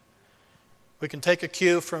 We can take a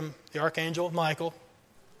cue from the Archangel Michael.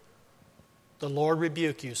 The Lord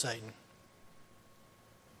rebuke you, Satan.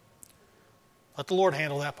 Let the Lord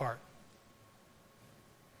handle that part.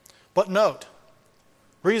 But note,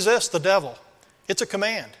 resist the devil. It's a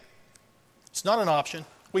command. It's not an option.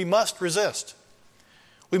 We must resist.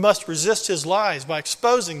 We must resist his lies by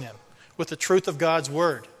exposing them with the truth of God's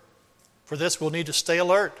Word. For this, we'll need to stay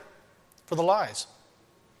alert for the lies.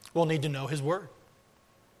 We'll need to know His Word.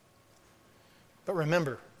 But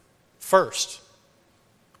remember, first,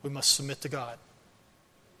 we must submit to God.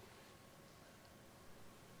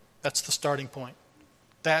 That's the starting point.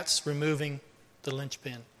 That's removing the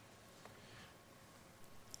linchpin.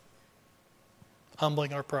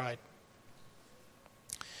 Humbling our pride.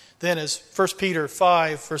 Then, as 1 Peter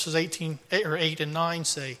 5, verses 8 and 9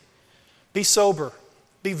 say, "Be sober,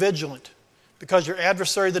 be vigilant, because your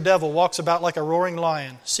adversary the devil walks about like a roaring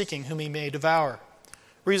lion, seeking whom he may devour.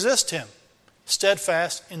 Resist him,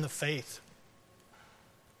 steadfast in the faith."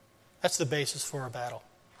 That's the basis for our battle.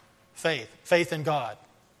 Faith. Faith in God.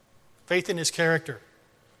 Faith in His character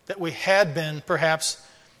that we had been perhaps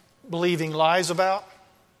believing lies about.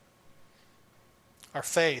 Our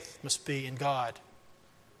faith must be in God,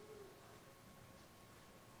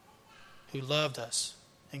 who loved us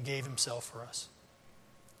and gave Himself for us.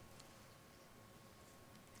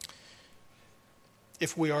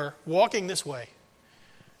 If we are walking this way,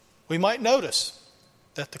 we might notice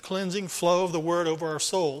that the cleansing flow of the Word over our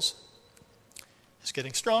souls is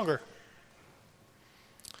getting stronger.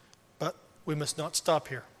 But we must not stop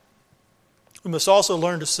here. We must also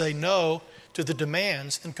learn to say no to the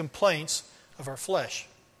demands and complaints of our flesh,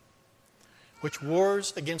 which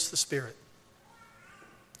wars against the Spirit.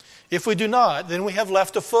 If we do not, then we have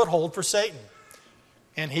left a foothold for Satan,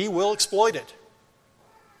 and he will exploit it.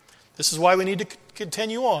 This is why we need to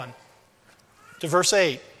continue on to verse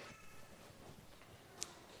 8.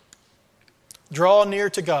 Draw near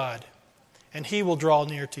to God, and he will draw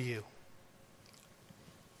near to you.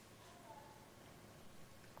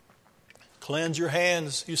 Cleanse your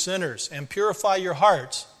hands, you sinners, and purify your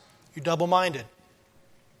hearts, you double-minded.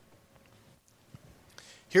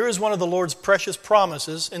 Here is one of the Lord's precious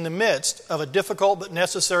promises in the midst of a difficult but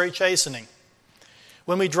necessary chastening.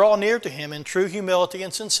 When we draw near to him in true humility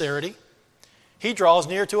and sincerity, he draws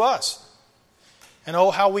near to us. And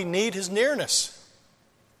oh, how we need his nearness.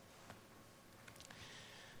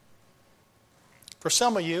 For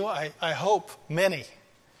some of you, I hope many,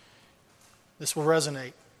 this will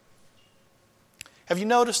resonate. Have you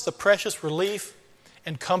noticed the precious relief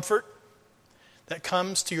and comfort that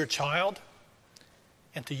comes to your child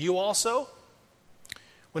and to you also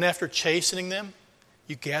when after chastening them,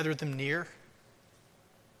 you gather them near?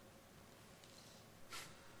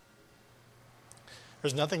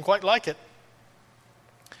 There's nothing quite like it.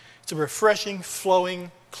 It's a refreshing,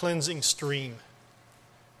 flowing, cleansing stream.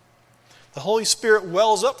 The Holy Spirit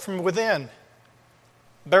wells up from within,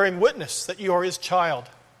 bearing witness that you are his child.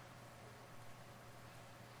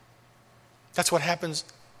 That's what happens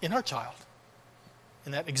in our child,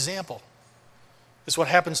 in that example. It's what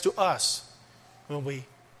happens to us when we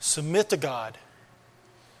submit to God,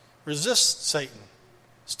 resist Satan,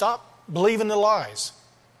 stop believing the lies,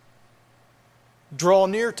 draw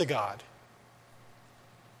near to God,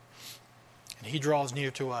 and he draws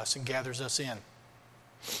near to us and gathers us in.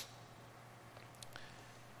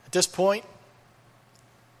 At this point,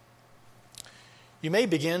 you may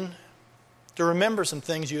begin to remember some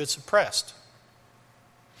things you had suppressed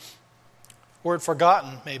or had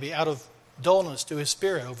forgotten, maybe out of dullness to his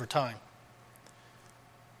Spirit over time.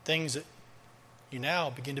 Things that you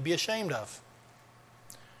now begin to be ashamed of.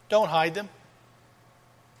 Don't hide them.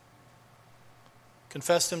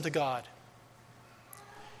 Confess them to God.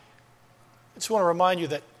 I just want to remind you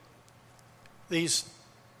that these,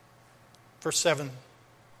 verse 7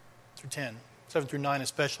 through 10, 7 through 9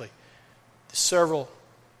 especially, the several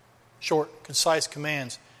short, concise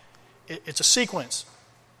commands, it's a sequence.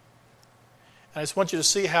 And I just want you to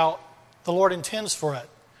see how the Lord intends for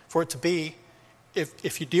it to be,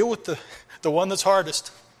 if you deal with the one that's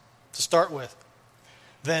hardest to start with,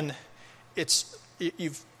 then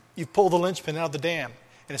you've pulled the linchpin out of the dam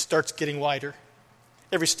and it starts getting wider.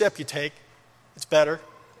 Every step you take, it's better,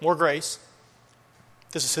 more grace.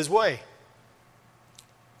 This is his way.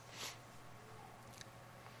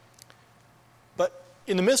 But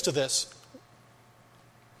in the midst of this,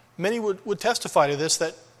 many would testify to this,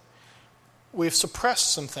 that we've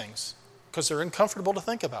suppressed some things because they're uncomfortable to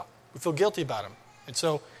think about. We feel guilty about them. And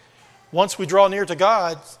so once we draw near to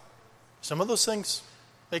God, some of those things,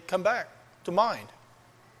 they come back to mind.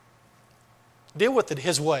 Deal with it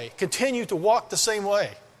his way. Continue to walk the same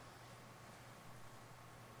way.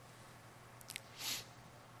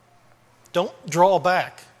 Don't draw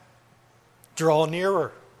back. Draw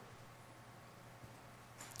nearer.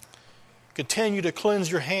 Continue to cleanse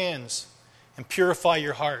your hands and purify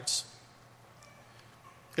your hearts.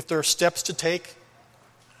 If there are steps to take,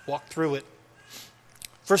 walk through it.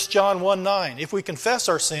 1 John 1:9, if we confess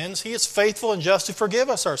our sins, he is faithful and just to forgive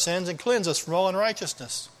us our sins and cleanse us from all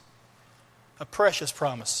unrighteousness. A precious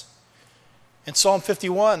promise. In Psalm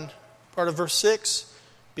 51, part of verse 6,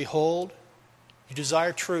 behold, you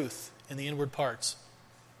desire truth in the inward parts.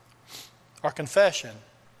 Our confession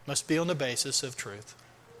must be on the basis of truth.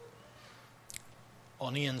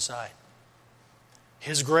 On the inside.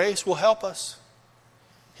 His grace will help us.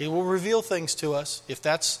 He will reveal things to us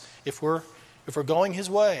if we're going his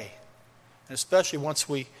way. And especially once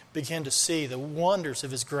we begin to see the wonders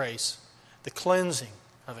of his grace, the cleansing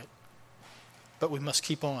of it. But we must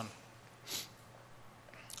keep on.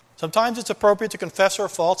 Sometimes it's appropriate to confess our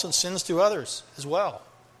faults and sins to others as well,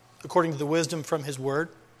 according to the wisdom from his word.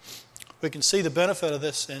 We can see the benefit of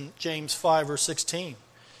this in James 5, verse 16.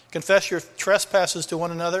 Confess your trespasses to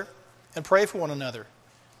one another and pray for one another,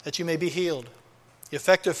 that you may be healed. The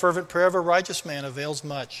effective, fervent prayer of a righteous man avails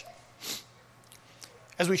much.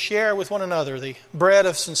 As we share with one another the bread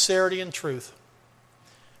of sincerity and truth,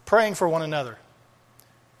 praying for one another,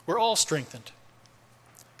 we're all strengthened.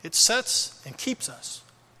 It sets and keeps us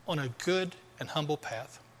on a good and humble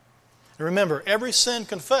path. And remember, every sin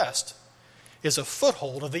confessed is a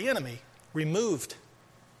foothold of the enemy removed.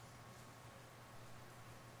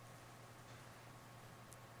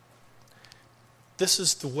 This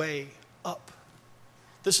is the way up.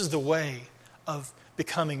 This is the way of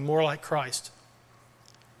becoming more like Christ.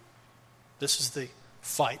 This is the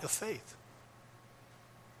fight of faith.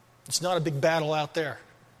 It's not a big battle out there.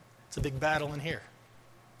 It's a big battle in here.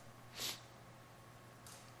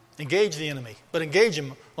 Engage the enemy, but engage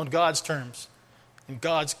him on God's terms, in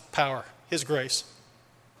God's power, His grace.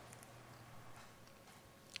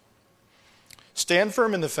 Stand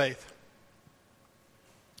firm in the faith.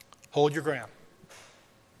 Hold your ground.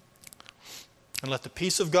 And let the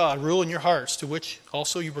peace of God rule in your hearts, to which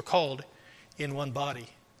also you were called in one body,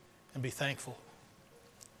 and be thankful.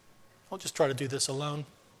 Don't just try to do this alone.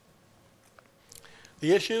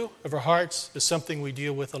 The issue of our hearts is something we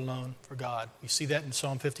deal with alone for God. You see that in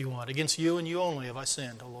Psalm 51. Against you and you only have I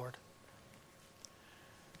sinned, O Lord.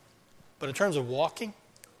 But in terms of walking,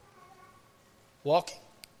 we're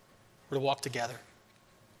to walk together.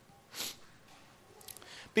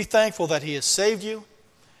 Be thankful that He has saved you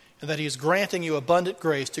and that He is granting you abundant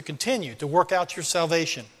grace to continue to work out your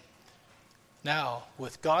salvation, now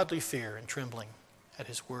with godly fear and trembling at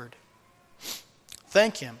His word.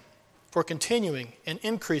 Thank Him for continuing and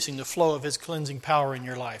increasing the flow of His cleansing power in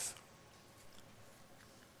your life.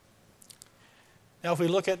 Now if we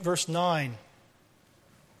look at verse 9,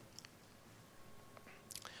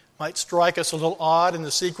 might strike us a little odd in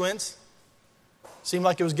the sequence. Seemed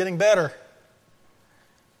like it was getting better.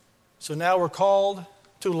 So now we're called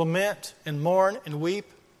to lament and mourn and weep.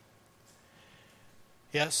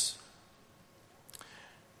 Yes.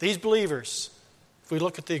 These believers, if we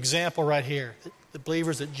look at the example right here, the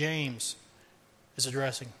believers that James is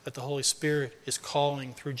addressing, that the Holy Spirit is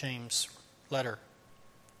calling through James' letter.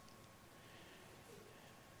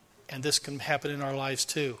 And this can happen in our lives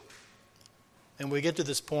too. And we get to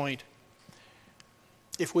this point,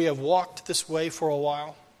 if we have walked this way for a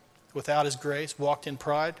while, without His grace, walked in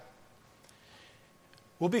pride,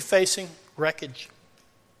 we'll be facing wreckage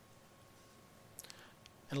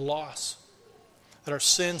and loss that our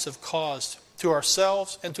sins have caused to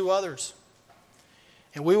ourselves and to others.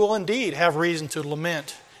 And we will indeed have reason to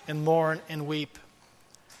lament and mourn and weep.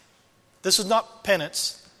 This is not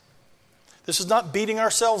penance. This is not beating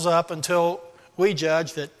ourselves up until we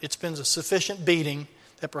judge that it's been a sufficient beating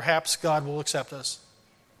that perhaps God will accept us.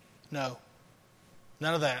 No,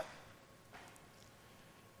 none of that.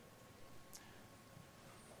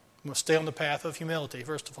 We must stay on the path of humility,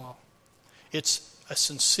 first of all. It's a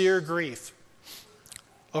sincere grief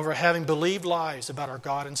over having believed lies about our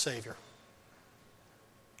God and Savior.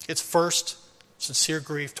 It's first sincere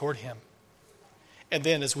grief toward Him. And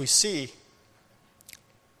then as we see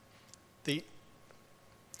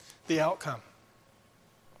the outcome,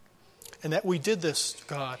 and that we did this to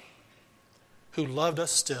God, who loved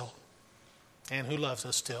us still, and who loves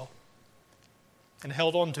us still, and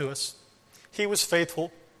held on to us. He was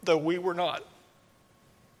faithful, though we were not.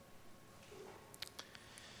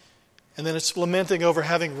 And then it's lamenting over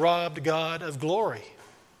having robbed God of glory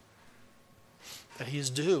that He is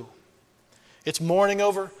due. It's mourning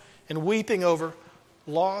over and weeping over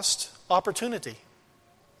lost opportunity,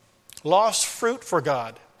 lost fruit for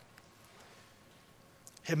God.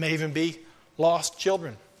 It may even be lost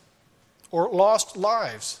children or lost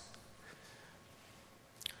lives.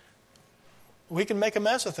 We can make a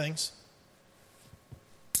mess of things.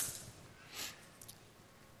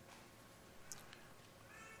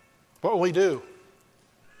 What will we do?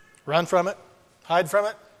 Run from it? Hide from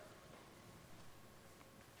it?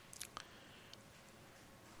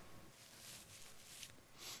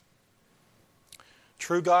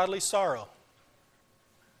 True godly sorrow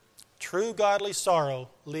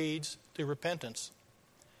leads to repentance.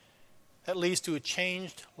 That leads to a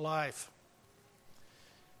changed life.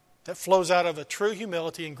 That flows out of a true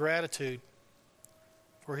humility and gratitude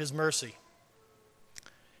for His mercy.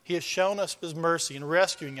 He has shown us His mercy in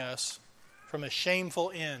rescuing us from a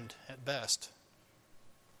shameful end at best.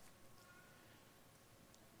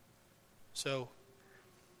 So,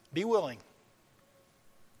 be willing.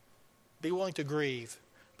 Be willing to grieve,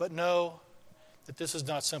 but know that this is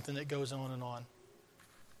not something that goes on and on.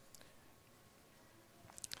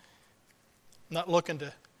 I'm not looking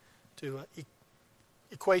to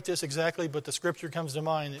equate this exactly, but the scripture comes to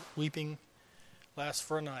mind that weeping lasts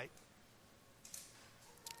for a night.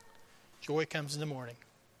 Joy comes in the morning.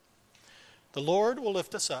 The Lord will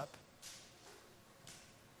lift us up.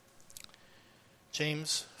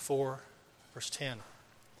 James 4, verse 10.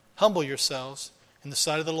 Humble yourselves in the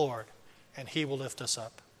sight of the Lord, and He will lift us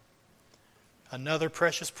up. Another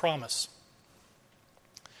precious promise.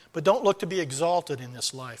 But don't look to be exalted in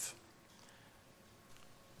this life.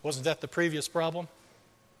 Wasn't that the previous problem?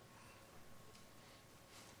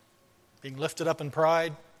 Being lifted up in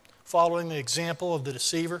pride, following the example of the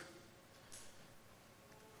deceiver.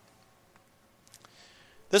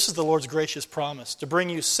 This is the Lord's gracious promise, to bring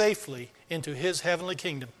you safely into His heavenly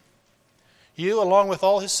kingdom. You, along with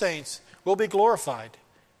all His saints, will be glorified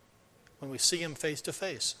when we see Him face to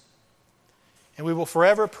face. And we will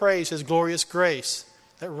forever praise His glorious grace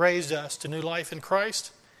that raised us to new life in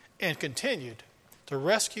Christ and continued to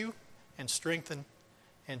rescue and strengthen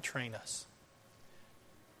and train us,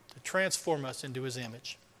 to transform us into His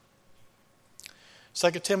image.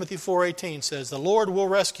 2 Timothy 4:18 says, "The Lord will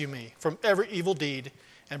rescue me from every evil deed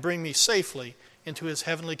and bring me safely into His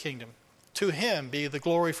heavenly kingdom. To Him be the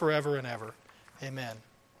glory forever and ever. Amen."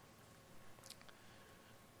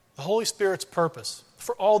 The Holy Spirit's purpose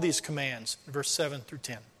for all these commands, verse 7 through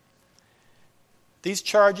 10. These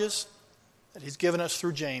charges that He's given us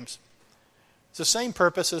through James, it's the same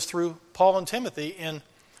purpose as through Paul and Timothy in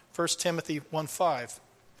 1 Timothy 1:5.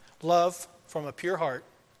 Love from a pure heart,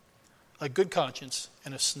 a good conscience,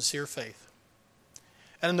 and a sincere faith.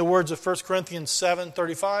 And in the words of 1 Corinthians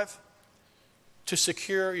 7:35, to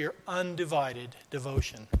secure your undivided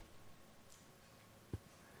devotion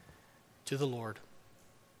to the Lord.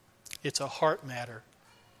 It's a heart matter.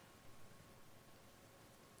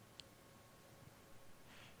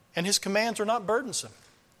 And His commands are not burdensome.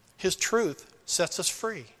 His truth sets us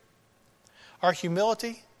free. Our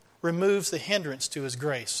humility removes the hindrance to His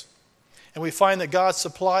grace. And we find that God's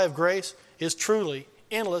supply of grace is truly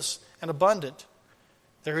endless and abundant.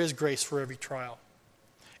 There is grace for every trial.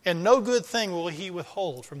 And no good thing will He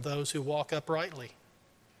withhold from those who walk uprightly.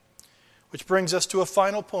 Which brings us to a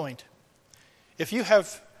final point. If you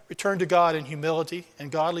have returned to God in humility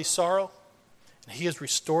and godly sorrow, and He has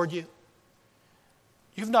restored you,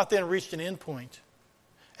 you've not then reached an end point.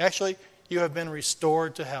 Actually, you have been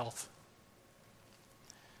restored to health.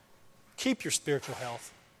 Keep your spiritual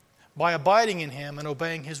health by abiding in Him and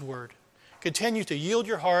obeying His word. Continue to yield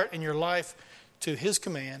your heart and your life to His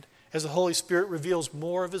command as the Holy Spirit reveals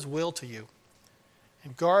more of His will to you.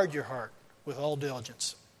 And guard your heart with all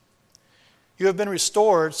diligence. You have been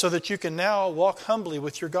restored so that you can now walk humbly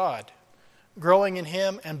with your God, growing in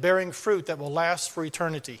Him and bearing fruit that will last for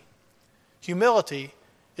eternity. Humility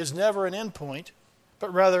is never an end point,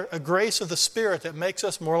 but rather a grace of the Spirit that makes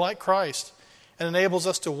us more like Christ and enables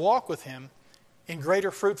us to walk with Him in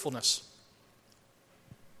greater fruitfulness.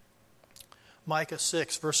 Micah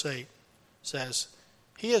 6, verse 8 says,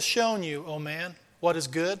 "He has shown you, O man, what is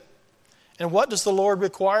good, and what does the Lord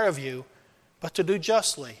require of you, but to do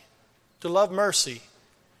justly, to love mercy,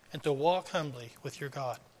 and to walk humbly with your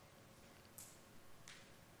God."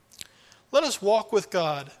 Let us walk with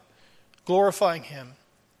God, glorifying Him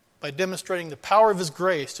by demonstrating the power of His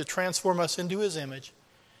grace to transform us into His image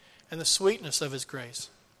and the sweetness of His grace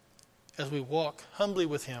as we walk humbly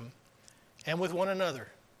with Him and with one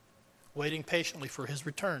another, waiting patiently for His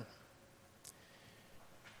return.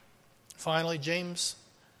 Finally, James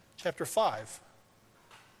chapter 5,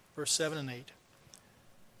 verse 7 and 8.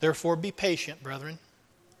 "Therefore be patient, brethren,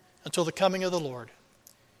 until the coming of the Lord.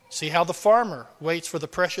 See how the farmer waits for the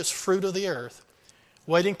precious fruit of the earth,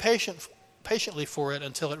 waiting patiently for it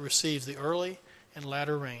until it receives the early and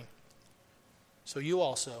latter rain. So you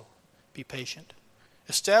also be patient.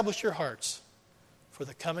 Establish your hearts, for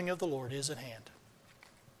the coming of the Lord is at hand."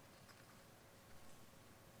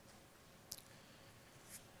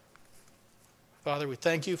 Father, we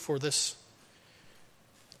thank You for this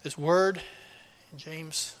word in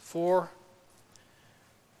James 4.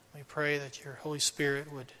 We pray that Your Holy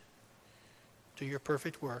Spirit would do Your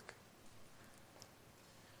perfect work.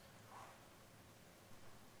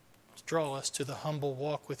 Draw us to the humble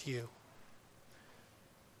walk with You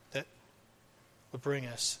that would bring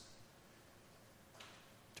us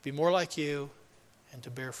to be more like You and to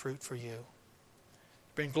bear fruit for You.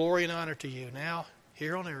 Bring glory and honor to You now,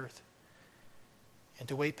 here on earth, and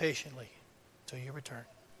to wait patiently until You return.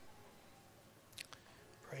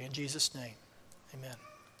 Pray in Jesus' name. Amen.